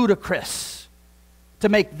was ludicrous to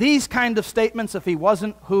make these kind of statements if he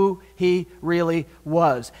wasn't who he really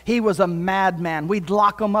was. He was a madman. We'd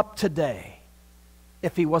lock him up today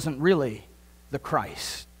if he wasn't really the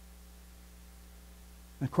Christ.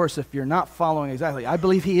 And of course, if you're not following exactly, I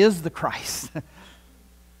believe he is the Christ.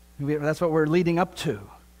 That's what we're leading up to.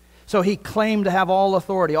 So he claimed to have all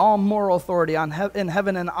authority, all moral authority in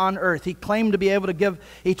heaven and on earth. He claimed to be able to give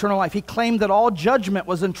eternal life. He claimed that all judgment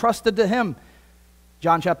was entrusted to him.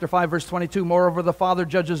 John chapter 5, verse 22, moreover, the Father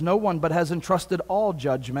judges no one, but has entrusted all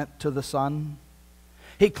judgment to the Son.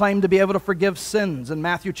 He claimed to be able to forgive sins in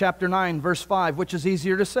Matthew chapter 9, verse 5, which is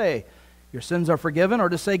easier to say, your sins are forgiven, or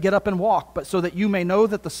to say, get up and walk, but so that you may know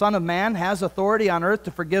that the Son of Man has authority on earth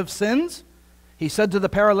to forgive sins. He said to the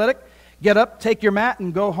paralytic, get up, take your mat,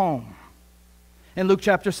 and go home. In Luke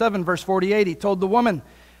chapter 7, verse 48, he told the woman,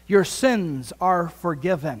 your sins are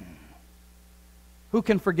forgiven. Who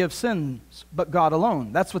can forgive sins but God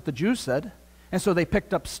alone? That's what the Jews said. And so they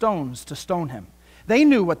picked up stones to stone him. They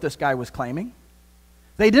knew what this guy was claiming.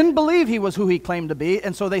 They didn't believe he was who he claimed to be,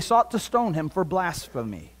 and so they sought to stone him for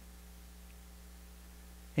blasphemy.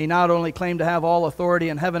 He not only claimed to have all authority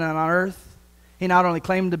in heaven and on earth, he not only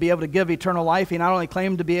claimed to be able to give eternal life, he not only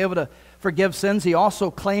claimed to be able to forgive sins, he also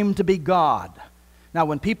claimed to be God. Now,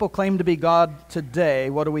 when people claim to be God today,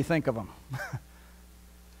 what do we think of them?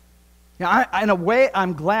 In a way,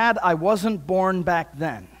 I'm glad I wasn't born back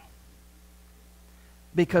then.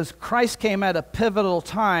 because Christ came at a pivotal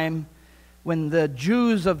time when the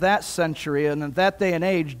Jews of that century and of that day and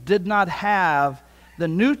age did not have the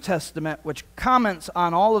New Testament, which comments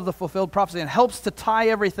on all of the fulfilled prophecy and helps to tie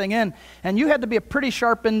everything in. And you had to be a pretty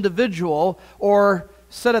sharp individual or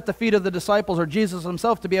sit at the feet of the disciples or Jesus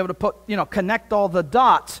himself to be able to connect all the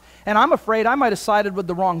dots. And I'm afraid I might have sided with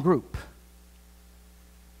the wrong group.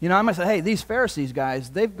 I might say, hey, these Pharisees guys,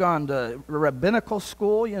 they've gone to rabbinical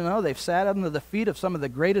school, they've sat under the feet of some of the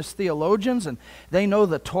greatest theologians, and they know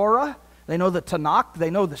the Torah. They know the Tanakh, they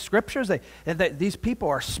know the Scriptures. These people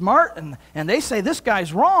are smart, and they say this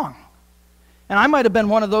guy's wrong. And I might have been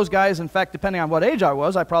one of those guys. In fact, depending on what age I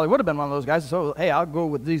was, I probably would have been one of those guys. So, hey, I'll go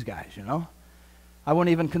with these guys, I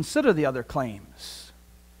wouldn't even consider the other claims.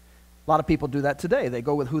 A lot of people do that today. They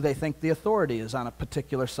go with who they think the authority is on a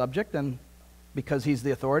particular subject, and because he's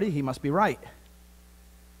the authority, he must be right.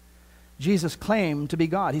 Jesus claimed to be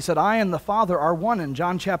God. He said, I and the Father are one in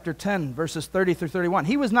John chapter 10, verses 30 through 31.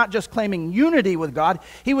 He was not just claiming unity with God.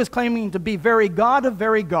 He was claiming to be very God of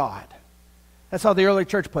very God. That's how the early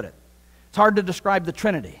church put it. It's hard to describe the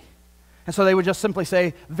Trinity. And so they would just simply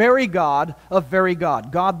say, very God of very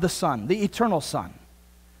God. God the Son, the eternal Son,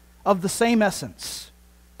 of the same essence,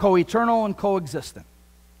 co-eternal and coexistent.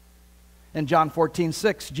 In John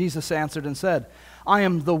 14:6, Jesus answered and said, I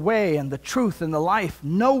am the way and the truth and the life.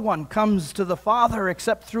 No one comes to the Father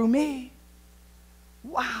except through me.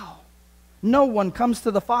 Wow. No one comes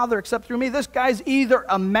to the Father except through me. This guy's either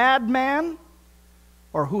a madman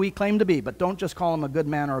or who he claimed to be, but don't just call him a good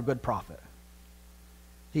man or a good prophet.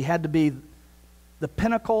 He had to be the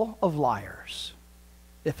pinnacle of liars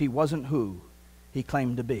if he wasn't who he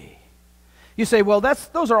claimed to be. You say, well,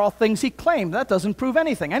 those are all things he claimed. That doesn't prove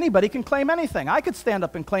anything. Anybody can claim anything. I could stand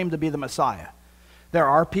up and claim to be the Messiah. There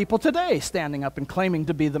are people today standing up and claiming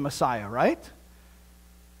to be the Messiah, right?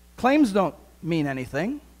 Claims don't mean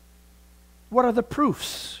anything. What are the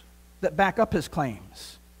proofs that back up his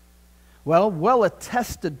claims? Well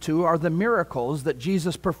attested to are the miracles that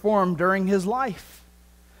Jesus performed during his life.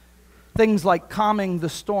 Things like calming the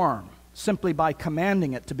storm simply by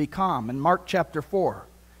commanding it to be calm. In Mark chapter 4,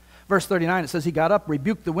 verse 39, it says, he got up,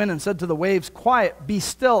 rebuked the wind, and said to the waves, quiet, be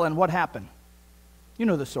still. And what happened? You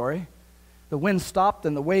know the story. The wind stopped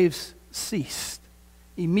and the waves ceased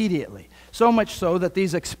immediately. So much so that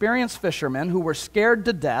these experienced fishermen who were scared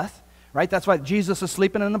to death, right? That's why Jesus is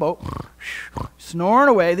sleeping in the boat, snoring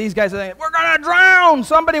away. These guys are thinking, we're going to drown.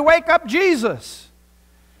 Somebody wake up Jesus.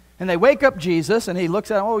 And they wake up Jesus, and he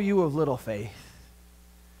looks at them, oh, you of little faith.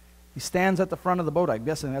 He stands at the front of the boat. I'm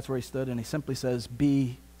guessing that's where he stood, and he simply says,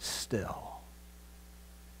 be still.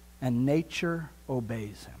 And nature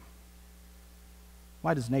obeys him.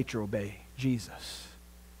 Why does nature obey Jesus?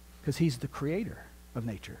 Because he's the creator of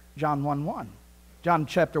nature. John 1:1. John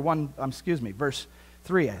chapter 1, verse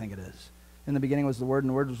 3, I think it is. In the beginning was the Word, and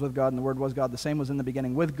the Word was with God, and the Word was God. The same was in the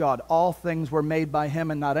beginning with God. All things were made by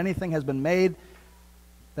him, and not anything has been made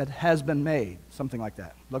that has been made. Something like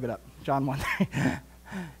that. Look it up. John 1:3.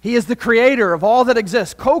 He is the creator of all that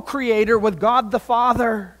exists, co-creator with God the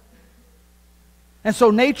Father. And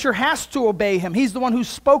so nature has to obey him. He's the one who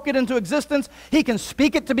spoke it into existence. He can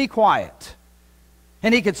speak it to be quiet.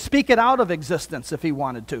 And he could speak it out of existence if he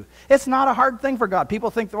wanted to. It's not a hard thing for God.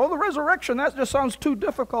 People think, oh, the resurrection, that just sounds too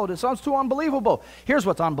difficult. It sounds too unbelievable. Here's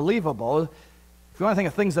what's unbelievable. If you want to think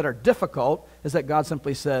of things that are difficult, is that God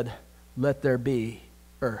simply said, let there be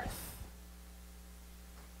earth.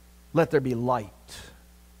 Let there be light.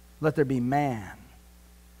 Let there be man.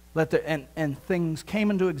 And things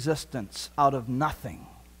came into existence out of nothing.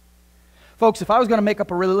 Folks, if I was going to make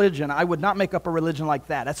up a religion, I would not make up a religion like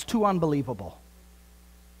that. That's too unbelievable.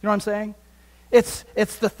 You know what I'm saying?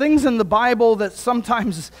 It's the things in the Bible that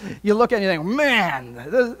sometimes you look at and you think,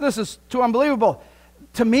 man, this is too unbelievable.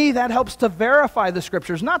 To me, that helps to verify the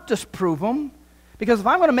Scriptures, not disprove them. Because if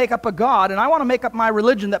I'm going to make up a God and I want to make up my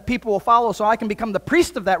religion that people will follow so I can become the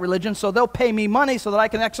priest of that religion so they'll pay me money so that I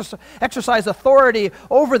can exercise authority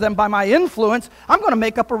over them by my influence, I'm going to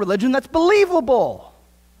make up a religion that's believable.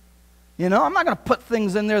 I'm not going to put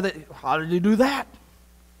things in there that, how did he do that?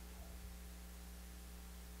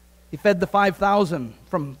 He fed the 5,000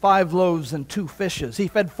 from 5 loaves and 2 fishes. He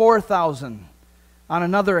fed 4,000 on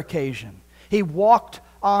another occasion. He walked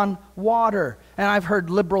on water. And I've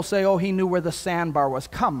heard liberals say, oh, he knew where the sandbar was.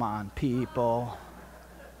 Come on, people.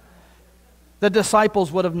 The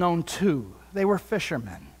disciples would have known too. They were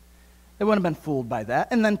fishermen. They wouldn't have been fooled by that.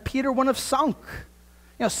 And then Peter wouldn't have sunk.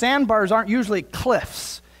 Sandbars aren't usually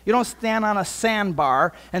cliffs. You don't stand on a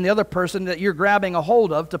sandbar and the other person that you're grabbing a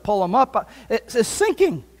hold of to pull them up is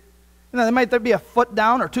sinking. You know, they might be a foot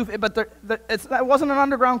down or 2 feet, but that wasn't an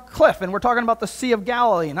underground cliff. And we're talking about the Sea of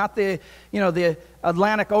Galilee, not the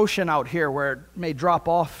Atlantic Ocean out here where it may drop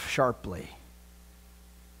off sharply.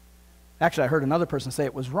 Actually, I heard another person say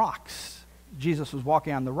it was rocks. Jesus was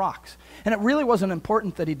walking on the rocks. And it really wasn't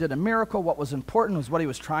important that he did a miracle. What was important was what he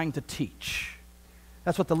was trying to teach.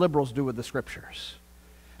 That's what the liberals do with the scriptures.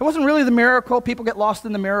 It wasn't really the miracle. People get lost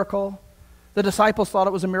in the miracle. The disciples thought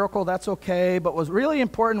it was a miracle. That's okay. But what was really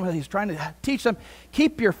important was he's trying to teach them,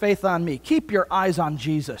 keep your faith on me. Keep your eyes on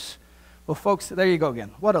Jesus. Well, folks, there you go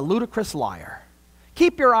again. What a ludicrous liar.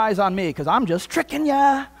 Keep your eyes on me because I'm just tricking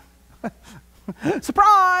ya.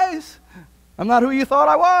 Surprise! I'm not who you thought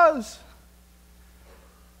I was.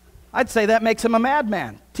 I'd say that makes him a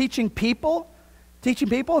madman. Teaching people,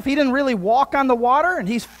 if he didn't really walk on the water and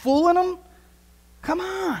he's fooling them, come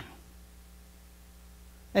on.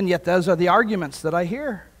 And yet those are the arguments that I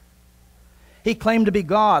hear. He claimed to be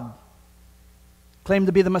God, claimed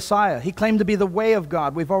to be the Messiah. He claimed to be the way of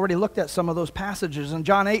God. We've already looked at some of those passages. In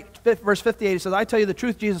John 8, verse 58, he says, I tell you the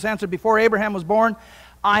truth, Jesus answered, before Abraham was born,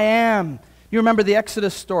 I am. You remember the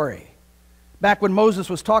Exodus story. Back when Moses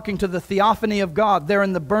was talking to the theophany of God there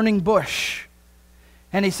in the burning bush.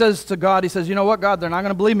 And he says to God, he says, you know what, God, they're not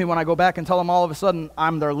going to believe me when I go back and tell them all of a sudden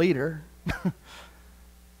I'm their leader.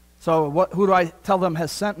 So who do I tell them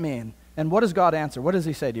has sent me? And what does God answer? What does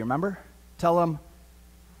he say? Do you remember? Tell them,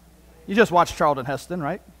 you just watched Charlton Heston,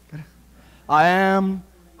 right? I am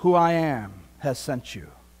who I am has sent you.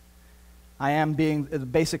 I am being, the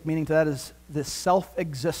basic meaning to that is this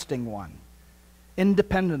self-existing one.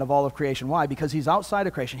 Independent of all of creation. Why? Because he's outside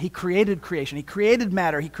of creation. He created creation. He created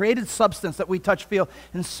matter. He created substance that we touch, feel,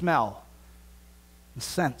 and smell, and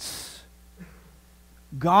sense.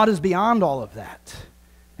 God is beyond all of that.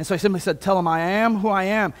 And so he simply said, tell him I am who I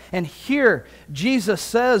am. And here, Jesus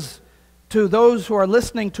says to those who are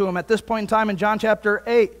listening to him at this point in time in John chapter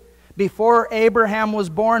 8, before Abraham was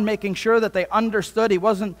born, making sure that they understood. He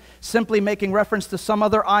wasn't simply making reference to some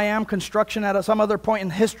other I am construction at some other point in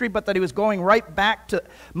history, but that he was going right back to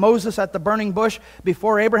Moses at the burning bush.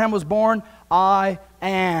 Before Abraham was born, I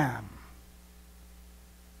am.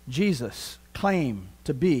 Jesus claimed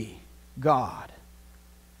to be God,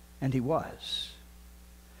 and he was.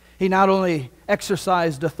 He not only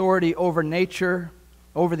exercised authority over nature,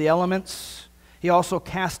 over the elements, he also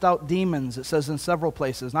cast out demons, it says in several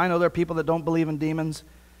places. And I know there are people that don't believe in demons.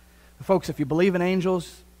 Folks, if you believe in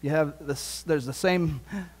angels, there's the same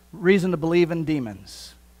reason to believe in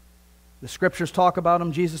demons. The scriptures talk about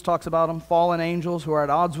them, Jesus talks about them, fallen angels who are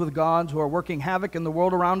at odds with God, who are working havoc in the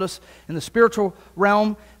world around us, in the spiritual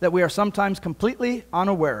realm that we are sometimes completely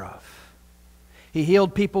unaware of. He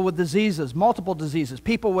healed people with diseases, multiple diseases,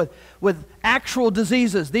 people with actual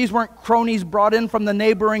diseases. These weren't cronies brought in from the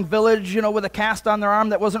neighboring village, with a cast on their arm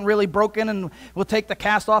that wasn't really broken, and we'll take the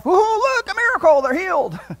cast off. Oh, look, a miracle, they're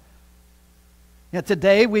healed.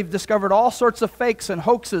 Today we've discovered all sorts of fakes and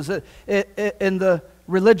hoaxes in the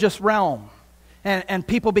religious realm. And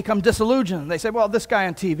people become disillusioned. They say, well, this guy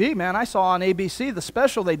on TV, man, I saw on ABC the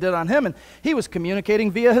special they did on him, and he was communicating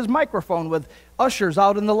via his microphone with ushers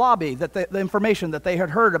out in the lobby, that the information that they had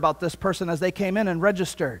heard about this person as they came in and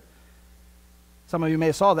registered. Some of you may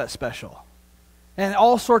have saw that special. And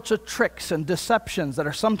all sorts of tricks and deceptions that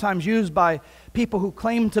are sometimes used by people who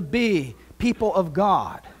claim to be people of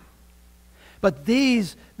God. But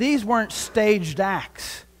these weren't staged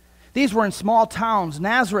acts. These were in small towns.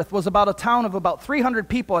 Nazareth was about a town of about 300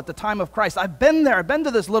 people at the time of Christ. I've been there. I've been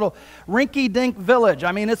to this little rinky-dink village.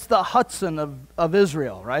 I mean, it's the Hudson of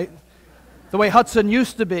Israel, right? The way Hudson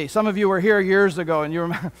used to be. Some of you were here years ago,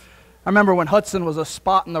 and I remember when Hudson was a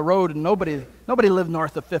spot in the road, and nobody lived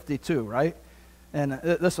north of 52, right? And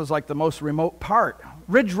this was like the most remote part.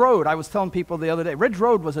 Ridge Road, I was telling people the other day, Ridge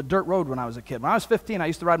Road was a dirt road when I was a kid. When I was 15, I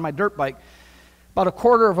used to ride my dirt bike. About a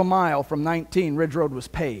quarter of a mile from 19, Ridge Road was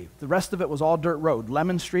paved. The rest of it was all dirt road.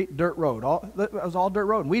 Lemon Street, dirt road. It was all dirt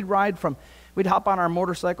road. We'd hop on our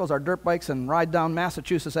motorcycles, our dirt bikes, and ride down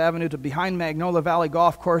Massachusetts Avenue to behind Magnolia Valley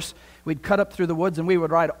Golf Course. We'd cut up through the woods, and we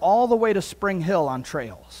would ride all the way to Spring Hill on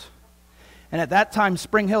trails. And at that time,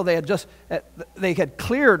 Spring Hill, they had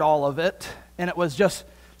cleared all of it, and it was just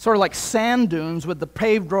sort of like sand dunes with the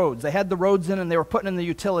paved roads. They had the roads in, and they were putting in the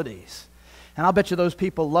utilities. And I'll bet you those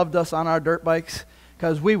people loved us on our dirt bikes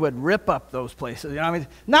because we would rip up those places.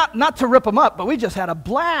 Not to rip them up, but we just had a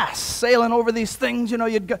blast sailing over these things.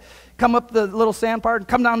 You'd come up the little sand part and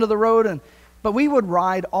come down to the road, but we would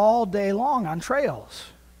ride all day long on trails.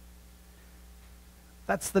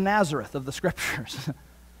 That's the Nazareth of the scriptures.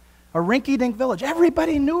 A rinky-dink village.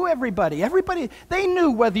 Everybody knew everybody. They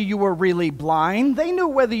knew whether you were really blind. They knew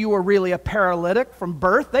whether you were really a paralytic from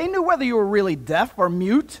birth. They knew whether you were really deaf or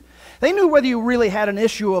mute. They knew whether you really had an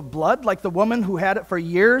issue of blood, like the woman who had it for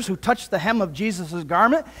years, who touched the hem of Jesus'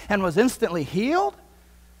 garment and was instantly healed.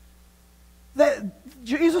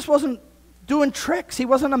 Jesus wasn't doing tricks. He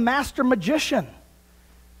wasn't a master magician.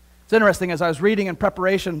 It's interesting, as I was reading in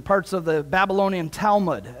preparation parts of the Babylonian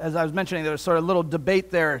Talmud, as I was mentioning, there was sort of a little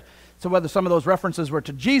debate there to whether some of those references were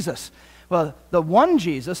to Jesus. Well, the one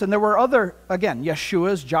Jesus, and there were other, again,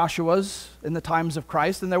 Yeshuas, Joshuas in the times of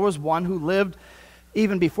Christ, and there was one who lived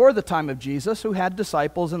even before the time of Jesus, who had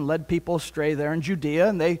disciples and led people astray there in Judea,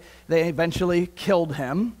 and they eventually killed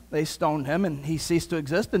him. They stoned him, and he ceased to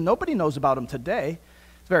exist, and nobody knows about him today.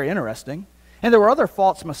 It's very interesting. And there were other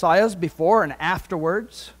false messiahs before and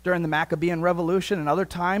afterwards, during the Maccabean Revolution and other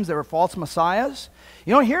times. There were false messiahs.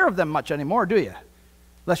 You don't hear of them much anymore, do you?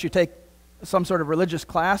 Unless you take some sort of religious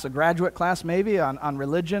class, a graduate class maybe, on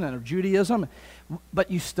religion and Judaism.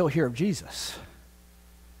 But you still hear of Jesus.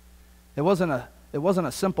 It wasn't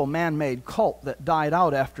a simple man-made cult that died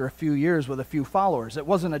out after a few years with a few followers. It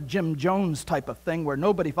wasn't a Jim Jones type of thing where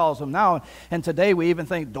nobody follows him now. And today we even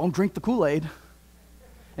think, don't drink the Kool-Aid.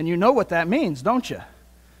 And you know what that means, don't you?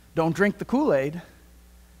 Don't drink the Kool-Aid.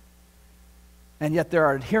 And yet there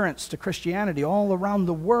are adherents to Christianity all around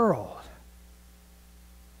the world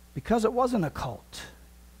because it wasn't a cult.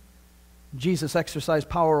 Jesus exercised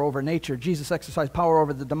power over nature. Jesus exercised power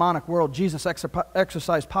over the demonic world. Jesus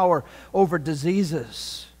exercised power over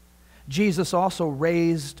diseases. Jesus also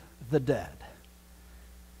raised the dead.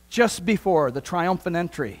 Just before the triumphant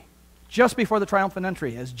entry,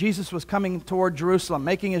 as Jesus was coming toward Jerusalem,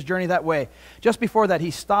 making his journey that way, just before that,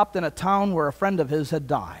 he stopped in a town where a friend of his had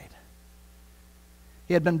died.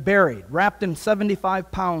 He had been buried, wrapped in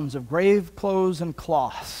 75 pounds of grave clothes and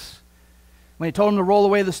cloths. When he told them to roll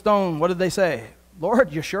away the stone, what did they say?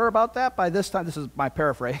 Lord, you sure about that? By this time, this is my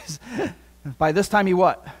paraphrase, by this time he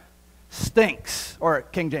what? Stinks. Or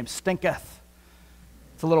King James, stinketh.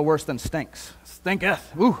 It's a little worse than stinks.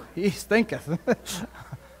 Stinketh. Ooh, he stinketh.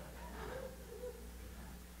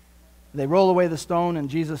 They roll away the stone, and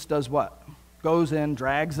Jesus does what? Goes in,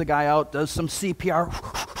 drags the guy out, does some CPR.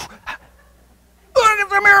 Look at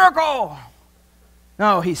the miracle!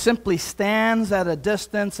 No, he simply stands at a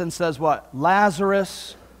distance and says what?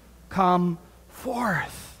 Lazarus, come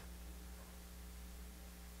forth.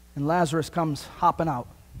 And Lazarus comes hopping out.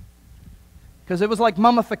 Because it was like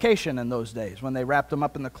mummification in those days when they wrapped him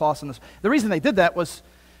up in the cloths. The reason they did that was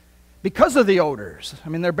because of the odors. I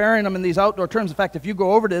mean, they're burying them in these outdoor terms. In fact, if you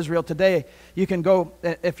go over to Israel today, you can go,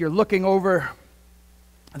 if you're looking over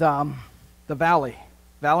the valley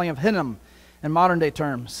of Hinnom in modern day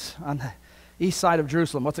terms, on the east side of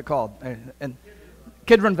Jerusalem. What's it called? And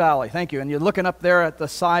Kidron Valley, thank you. And you're looking up there at the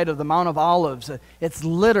side of the Mount of Olives. It's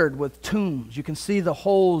littered with tombs. You can see the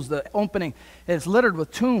holes, the opening. It's littered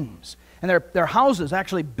with tombs. And their houses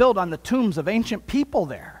actually built on the tombs of ancient people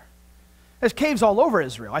there. There's caves all over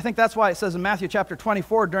Israel. I think that's why it says in Matthew chapter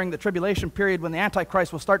 24, during the tribulation period when the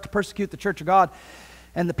Antichrist will start to persecute the church of God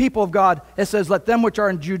and the people of God, it says, let them which are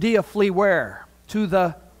in Judea flee where? To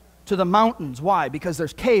the mountains. Why? Because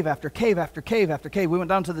there's cave after cave after cave after cave. We went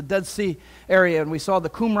down to the Dead Sea area and we saw the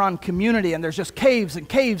Qumran community, and there's just caves and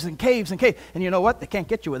caves and caves and caves. And you know what? They can't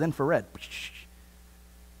get you with infrared.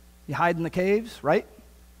 You hide in the caves, right?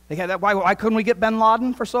 Why couldn't we get bin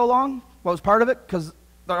Laden for so long? What was part of it? Because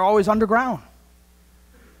they're always underground.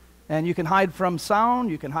 And you can hide from sound,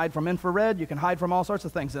 you can hide from infrared, you can hide from all sorts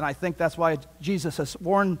of things. And I think that's why Jesus has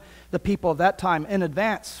warned the people of that time in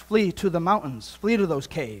advance, flee to the mountains, flee to those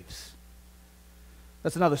caves.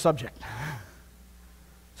 That's another subject.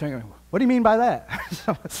 So, what do you mean by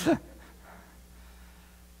that?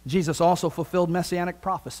 Jesus also fulfilled messianic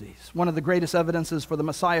prophecies. One of the greatest evidences for the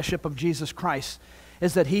messiahship of Jesus Christ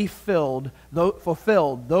is that he fulfilled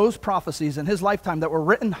those prophecies in his lifetime that were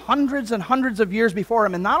written hundreds and hundreds of years before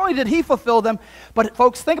him. And not only did he fulfill them, but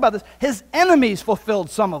folks, think about this, his enemies fulfilled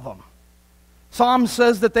some of them. Psalm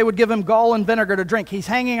says that they would give him gall and vinegar to drink. He's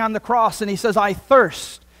hanging on the cross and he says, I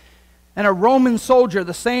thirst. And a Roman soldier,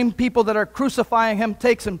 the same people that are crucifying him,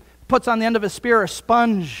 takes and puts on the end of his spear a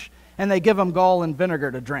sponge, and they give him gall and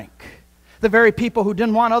vinegar to drink. The very people who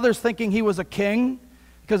didn't want others thinking he was a king,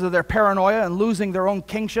 because of their paranoia and losing their own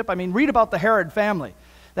kingship. I mean, read about the Herod family.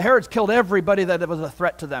 The Herods killed everybody that was a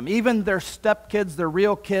threat to them, even their stepkids, their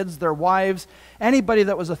real kids, their wives, anybody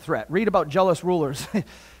that was a threat. Read about jealous rulers.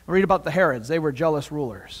 Read about the Herods. They were jealous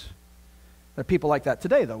rulers. There are people like that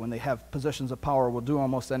today, though, when they have positions of power, will do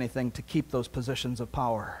almost anything to keep those positions of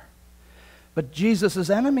power. But Jesus'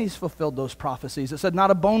 enemies fulfilled those prophecies. It said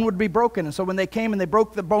not a bone would be broken. And so when they came and they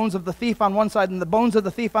broke the bones of the thief on one side and the bones of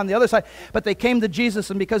the thief on the other side, but they came to Jesus,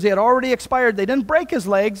 and because he had already expired, they didn't break his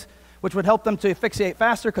legs, which would help them to asphyxiate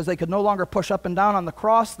faster because they could no longer push up and down on the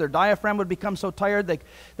cross. Their diaphragm would become so tired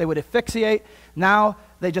they would asphyxiate. Now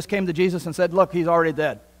they just came to Jesus and said, look, he's already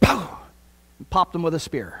dead. Pow! And popped him with a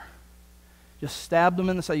spear. Just stabbed him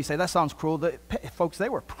in the side. You say, that sounds cruel. Folks, they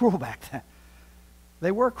were cruel back then.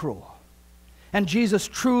 They were cruel. And Jesus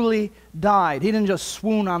truly died. He didn't just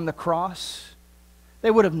swoon on the cross. They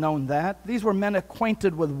would have known that. These were men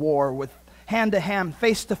acquainted with war, with hand-to-hand,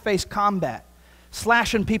 face-to-face combat,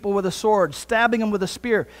 slashing people with a sword, stabbing them with a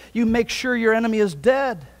spear. You make sure your enemy is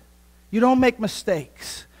dead. You don't make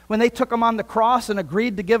mistakes. When they took him on the cross and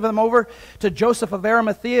agreed to give him over to Joseph of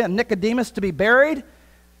Arimathea and Nicodemus to be buried,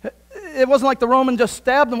 it wasn't like the Roman just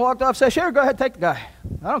stabbed and walked off and said, sure, go ahead, take the guy.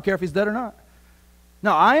 I don't care if he's dead or not.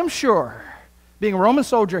 No, I am sure, being a Roman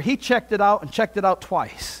soldier, he checked it out and checked it out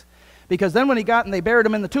twice. Because then when he got and they buried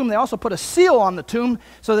him in the tomb, they also put a seal on the tomb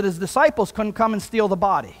so that his disciples couldn't come and steal the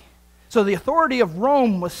body. So the authority of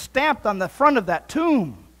Rome was stamped on the front of that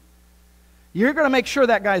tomb. You're going to make sure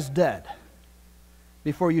that guy's dead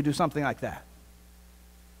before you do something like that.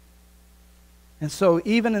 And so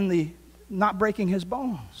even in the not breaking his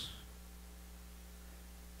bones,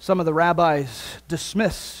 some of the rabbis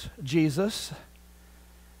dismiss Jesus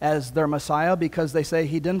as their Messiah because they say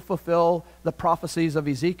he didn't fulfill the prophecies of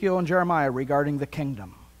Ezekiel and Jeremiah regarding the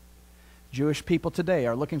kingdom. Jewish people today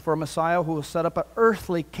are looking for a Messiah who will set up an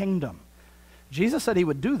earthly kingdom. Jesus said he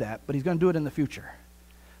would do that, but he's going to do it in the future.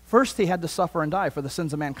 First, he had to suffer and die for the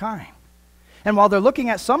sins of mankind. And while they're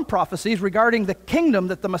looking at some prophecies regarding the kingdom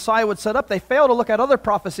that the Messiah would set up, they fail to look at other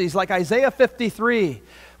prophecies like Isaiah 53,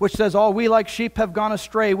 which says, all we like sheep have gone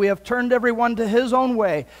astray. We have turned everyone to his own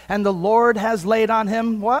way, and the Lord has laid on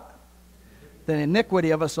him what? The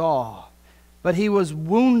iniquity of us all. But he was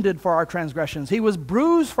wounded for our transgressions. He was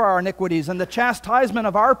bruised for our iniquities, and the chastisement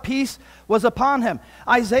of our peace was upon him.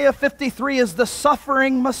 Isaiah 53 is the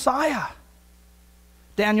suffering Messiah.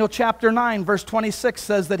 Daniel chapter 9, verse 26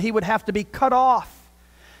 says that he would have to be cut off.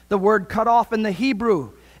 The word cut off in the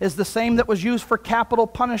Hebrew is the same that was used for capital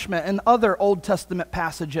punishment in other Old Testament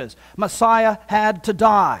passages. Messiah had to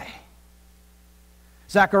die.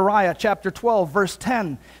 Zechariah chapter 12, verse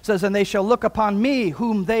 10 says, and they shall look upon me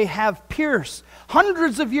whom they have pierced,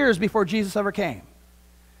 hundreds of years before Jesus ever came.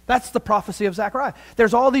 That's the prophecy of Zechariah.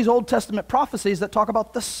 There's all these Old Testament prophecies that talk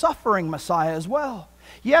about the suffering Messiah as well.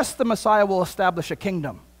 Yes, the Messiah will establish a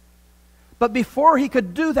kingdom. But before he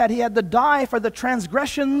could do that, he had to die for the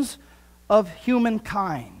transgressions of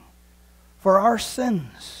humankind, for our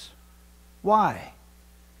sins. Why?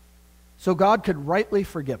 So God could rightly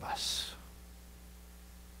forgive us.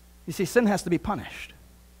 You see, sin has to be punished.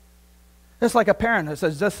 It's like a parent that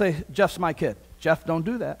says, just say, Jeff's my kid. Jeff, don't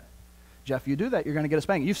do that. Jeff, you do that, you're going to get a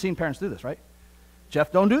spanking. You've seen parents do this, right?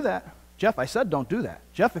 Jeff, don't do that. Jeff, I said don't do that.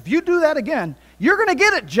 Jeff, if you do that again, you're going to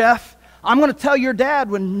get it, Jeff. I'm going to tell your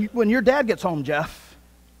dad when your dad gets home, Jeff.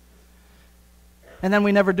 And then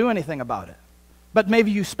we never do anything about it. But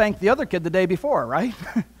maybe you spanked the other kid the day before, right?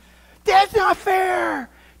 That's not fair.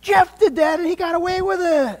 Jeff did that and he got away with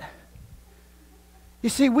it. You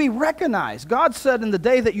see, we recognize, God said in the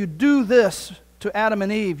day that you do this to Adam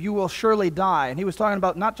and Eve, you will surely die. And he was talking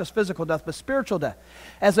about not just physical death, but spiritual death.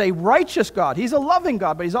 As a righteous God, he's a loving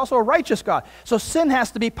God, but he's also a righteous God. So sin has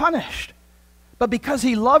to be punished. But because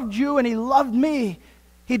he loved you and he loved me,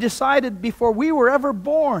 he decided before we were ever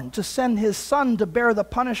born to send his son to bear the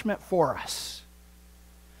punishment for us,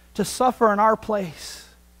 to suffer in our place,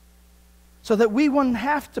 so that we wouldn't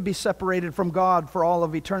have to be separated from God for all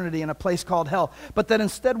of eternity in a place called hell, but that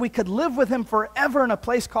instead we could live with him forever in a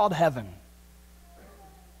place called heaven.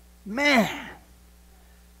 Man,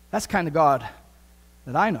 that's the kind of God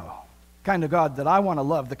that I know, the kind of God that I want to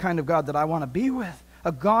love, the kind of God that I want to be with.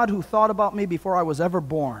 A God who thought about me before I was ever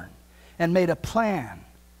born and made a plan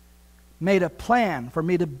for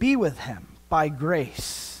me to be with him by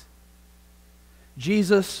grace.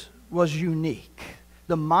 Jesus was unique,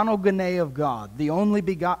 the monogene of God, the only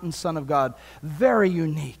begotten Son of God, very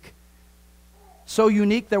unique. So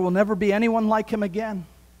unique there will never be anyone like him again.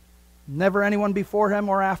 Never anyone before him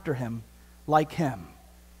or after him like him.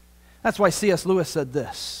 That's why C.S. Lewis said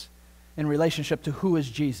this in relationship to who is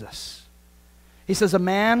Jesus. He says, a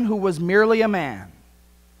man who was merely a man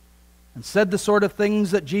and said the sort of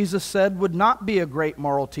things that Jesus said would not be a great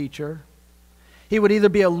moral teacher. He would either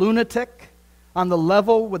be a lunatic on the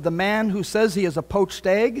level with the man who says he is a poached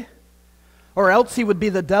egg, or else he would be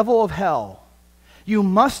the devil of hell. You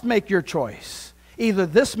must make your choice. Either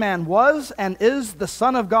this man was and is the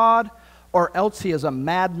Son of God, or else he is a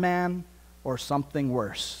madman or something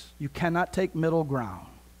worse. You cannot take middle ground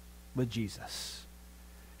with Jesus.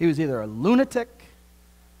 He was either a lunatic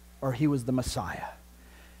or he was the Messiah.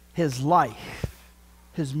 His life,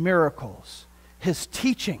 his miracles, his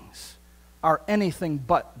teachings are anything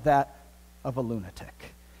but that of a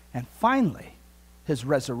lunatic. And finally, his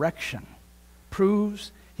resurrection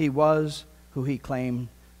proves he was who he claimed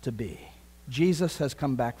to be. Jesus has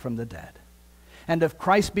come back from the dead. And if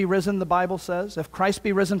Christ be risen, the Bible says, if Christ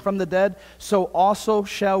be risen from the dead, so also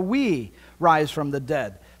shall we rise from the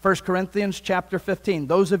dead. 1 Corinthians chapter 15.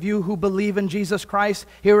 Those of you who believe in Jesus Christ,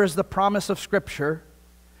 here is the promise of Scripture.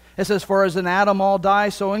 It says, for as in Adam all die,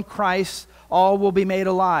 so in Christ all will be made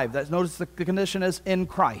alive. Notice the condition is in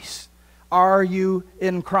Christ. Are you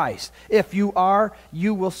in Christ? If you are,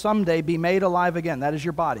 you will someday be made alive again. That is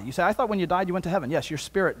your body. You say, I thought when you died you went to heaven. Yes, your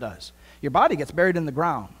spirit does. Your body gets buried in the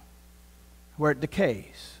ground where it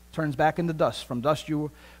decays, turns back into dust. From dust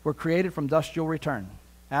you were created, from dust you'll return.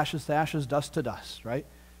 Ashes to ashes, dust to dust, right?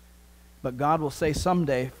 But God will say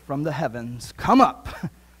someday from the heavens, come up,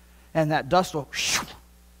 and that dust will,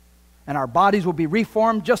 and our bodies will be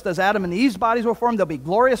reformed just as Adam and Eve's bodies were formed. They'll be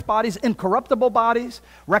glorious bodies, incorruptible bodies,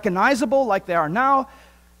 recognizable like they are now,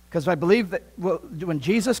 because I believe that when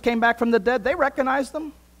Jesus came back from the dead, they recognized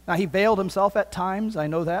them. Now, he veiled himself at times, I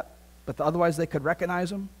know that, but otherwise they could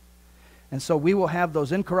recognize him. And so we will have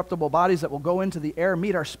those incorruptible bodies that will go into the air,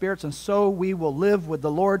 meet our spirits, and so we will live with the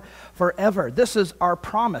Lord forever. This is our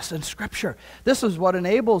promise in Scripture. This is what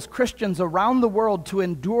enables Christians around the world to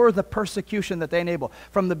endure the persecution that they enable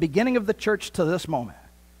from the beginning of the church to this moment.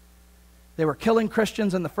 They were killing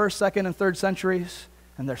Christians in the 1st, 2nd, and 3rd centuries,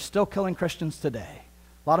 and they're still killing Christians today.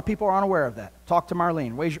 A lot of people are unaware of that. Talk to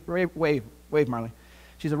Marlene. Wave, Marlene.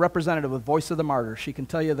 She's a representative with Voice of the Martyrs. She can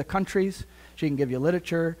tell you the countries. She can give you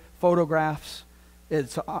literature, photographs.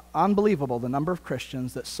 It's unbelievable the number of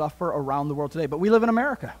Christians that suffer around the world today. But we live in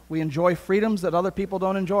America. We enjoy freedoms that other people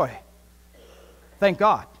don't enjoy. Thank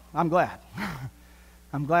God. I'm glad.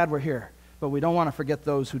 I'm glad we're here. But we don't want to forget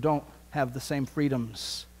those who don't have the same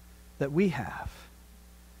freedoms that we have.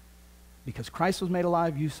 Because Christ was made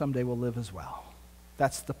alive, you someday will live as well.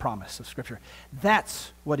 That's the promise of Scripture.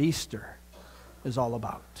 That's what Easter is all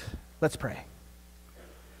about. Let's pray.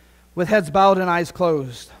 With heads bowed and eyes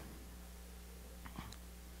closed.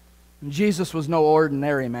 Jesus was no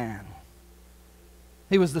ordinary man.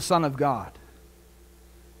 He was the Son of God.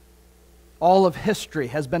 All of history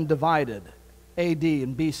has been divided, AD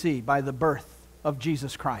and BC, by the birth of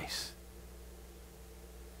Jesus Christ.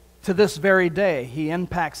 To this very day, he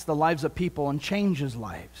impacts the lives of people and changes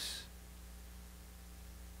lives.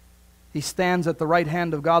 He stands at the right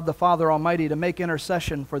hand of God the Father Almighty to make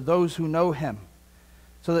intercession for those who know him,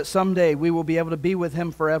 so that someday we will be able to be with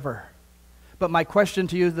him forever. But my question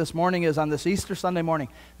to you this morning is, on this Easter Sunday morning,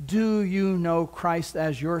 do you know Christ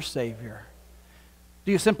as your Savior?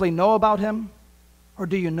 Do you simply know about him, or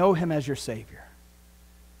do you know him as your Savior?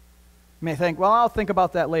 You may think, well, I'll think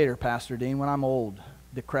about that later, Pastor Dean, when I'm old,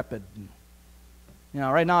 decrepit.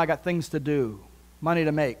 Right now I got things to do, money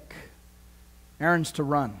to make, errands to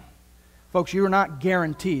run. Folks, you are not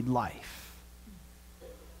guaranteed life.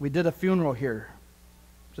 We did a funeral here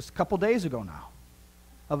just a couple days ago now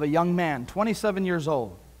of a young man, 27 years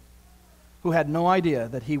old, who had no idea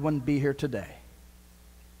that he wouldn't be here today.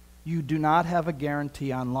 You do not have a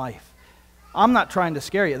guarantee on life. I'm not trying to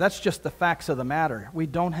scare you. That's just the facts of the matter. We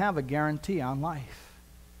don't have a guarantee on life.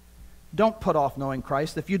 Don't put off knowing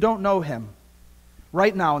Christ. If you don't know him,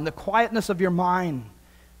 right now, in the quietness of your mind,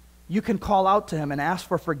 you can call out to him and ask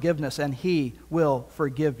for forgiveness, and he will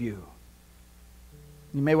forgive you.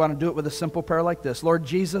 You may want to do it with a simple prayer like this. Lord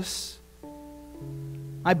Jesus,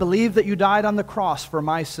 I believe that you died on the cross for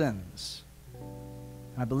my sins.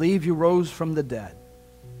 I believe you rose from the dead.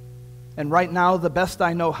 And right now, the best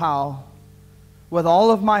I know how, with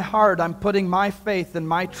all of my heart, I'm putting my faith and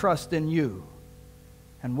my trust in you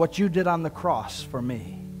and what you did on the cross for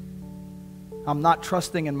me. I'm not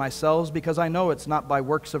trusting in myself because I know it's not by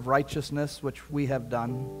works of righteousness which we have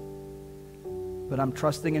done, but I'm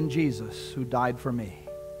trusting in Jesus who died for me.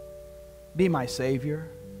 Be my Savior.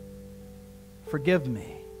 Forgive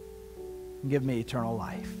me and give me eternal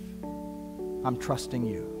life. I'm trusting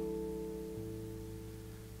you.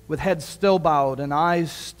 With heads still bowed and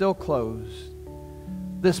eyes still closed,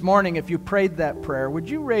 this morning, if you prayed that prayer, would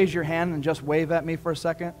you raise your hand and just wave at me for a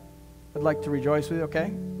second? I'd like to rejoice with you.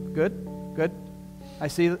 Okay? Good. Good. I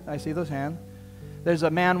see those hands. There's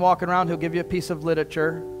a man walking around who'll give you a piece of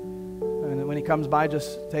literature. And when he comes by,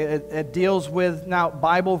 just take it. It deals with now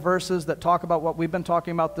Bible verses that talk about what we've been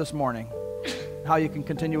talking about this morning. How you can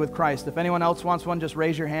continue with Christ. If anyone else wants one, just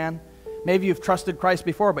raise your hand. Maybe you've trusted Christ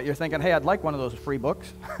before, but you're thinking, hey, I'd like one of those free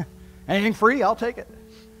books. Anything free, I'll take it.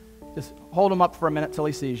 Just hold him up for a minute till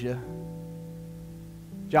he sees you.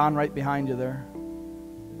 John, right behind you there.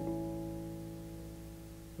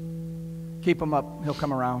 Keep him up. He'll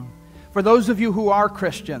come around. For those of you who are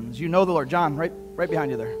Christians, you know the Lord. John, right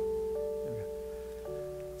behind you there.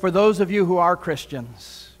 For those of you who are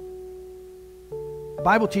Christians, the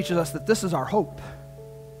Bible teaches us that this is our hope.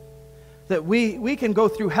 That we can go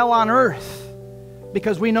through hell on earth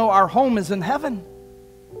because we know our home is in heaven.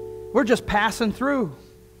 We're just passing through.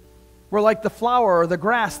 We're like the flower or the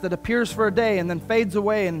grass that appears for a day and then fades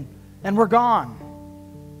away and we're gone.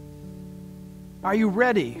 Are you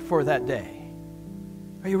ready for that day?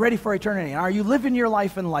 Are you ready for eternity? And are you living your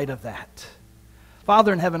life in light of that?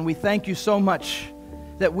 Father in heaven, we thank you so much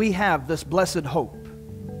that we have this blessed hope.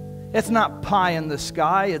 It's not pie in the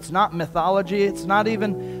sky. It's not mythology. It's not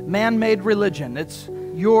even man-made religion. It's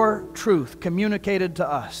your truth communicated to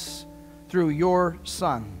us through your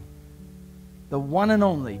Son, the one and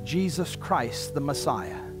only Jesus Christ, the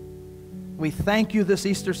Messiah. We thank you this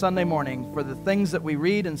Easter Sunday morning for the things that we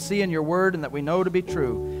read and see in your word and that we know to be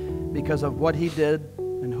true because of what he did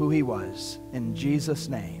and who he was. In Jesus'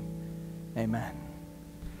 name, amen.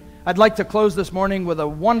 I'd like to close this morning with a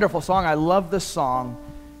wonderful song. I love this song.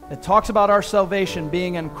 It talks about our salvation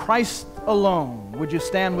being in Christ alone. Would you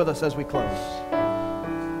stand with us as we close?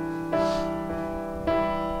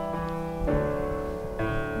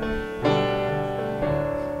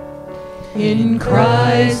 In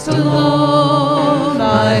Christ alone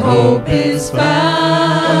my hope is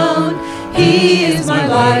found. He is my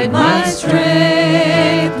light, my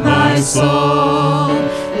strength, my song.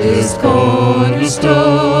 This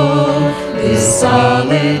cornerstone, this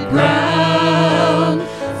solid ground,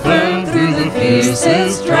 firm through the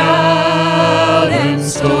fiercest drought and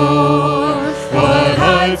storm. What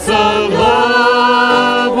heights of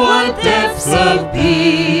love, what depths of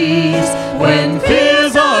peace, when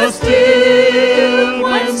fears are still,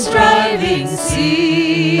 when striving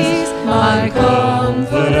cease. My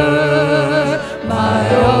comforter,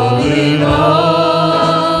 my all in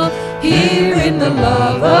all, here in the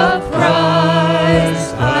love of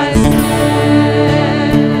Christ I stand.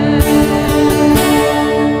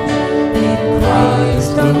 In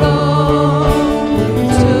Christ alone, who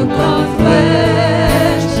took on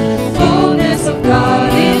flesh, fullness of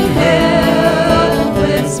God in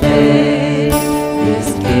helpless faith,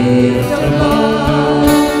 this gift of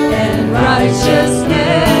love and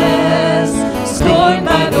righteousness, scorned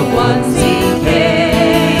by the ones he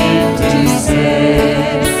came to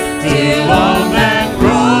save. Till on that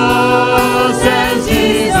cross as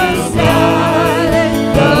Jesus died,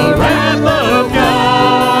 the wrath of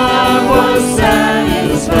God was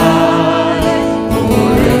satisfied.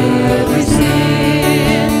 For every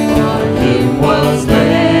sin on him was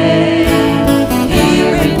laid,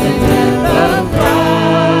 here in the death of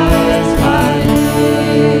Christ I live.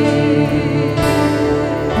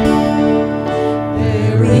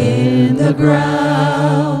 There in the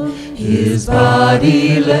ground his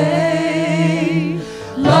body lay,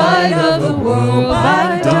 light of the world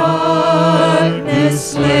by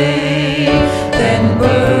darkness slain, then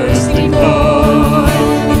bursting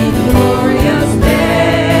forth in glorious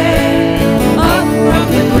day, up from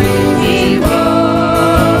the grave he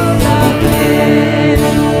rose again.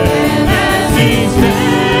 And as he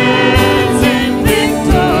stands in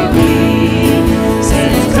victory,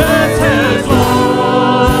 since death has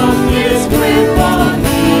lost his grip on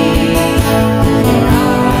me, for I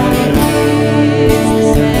am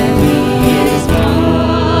his and he is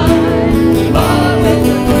mine, bought with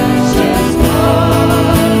the precious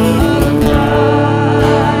blood of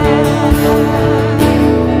Christ.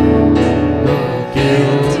 No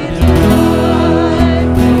guilt in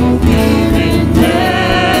life, no fear in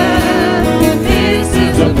death, this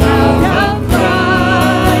is the power of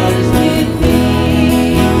Christ in me.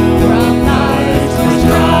 From life's first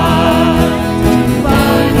rise to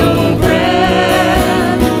final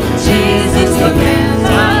breath, Jesus commands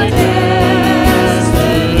our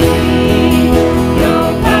destiny. No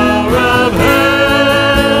power of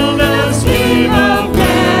hell, no scheme of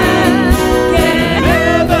man can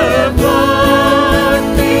ever pluck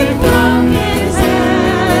me from his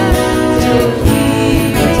hand. Till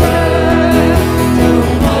he returns, till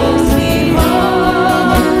calls me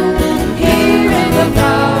home, here in the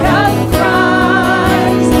power of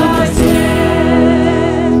Christ I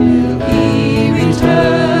stand. Till he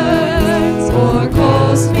returns or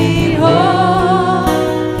calls me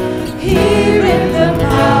home, here in the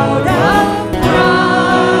power of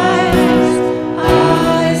Christ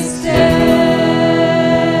I stand.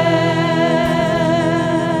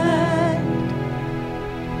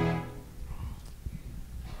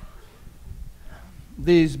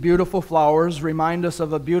 beautiful flowers remind us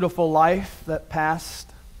of a beautiful life that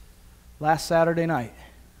passed last Saturday night.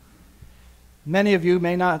 Many of you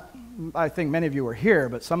may not, I think many of you were here,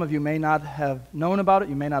 but some of you may not have known about it.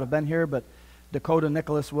 You may not have been here, but Dakota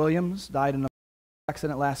Nicholas Williams died in an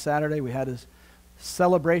accident last Saturday. We had his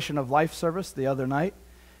celebration of life service the other night,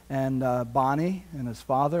 and Bonnie and his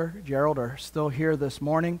father, Gerald, are still here this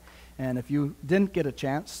morning. And if you didn't get a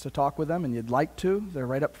chance to talk with them and you'd like to, they're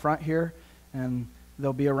right up front here, and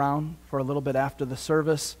they'll be around for a little bit after the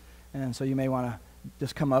service. And so you may want to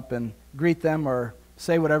just come up and greet them or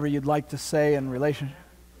say whatever you'd like to say in relation.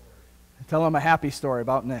 Tell them a happy story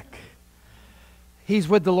about Nick. He's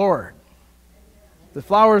with the Lord. The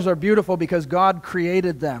flowers are beautiful because God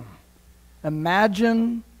created them.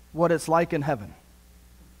 Imagine what it's like in heaven,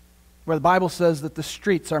 where the Bible says that the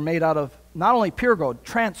streets are made out of not only pure gold,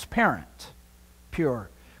 transparent pure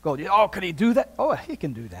gold. Oh, could he do that? Oh, he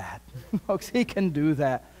can do that. Folks, he can do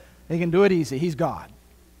that. He can do it easy. He's God.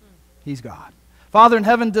 He's God. Father in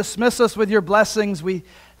heaven, dismiss us with your blessings. We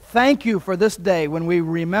thank you for this day when we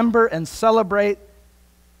remember and celebrate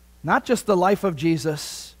not just the life of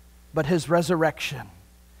Jesus, but his resurrection.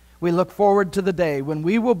 We look forward to the day when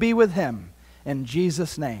we will be with him. In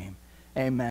Jesus' name, amen.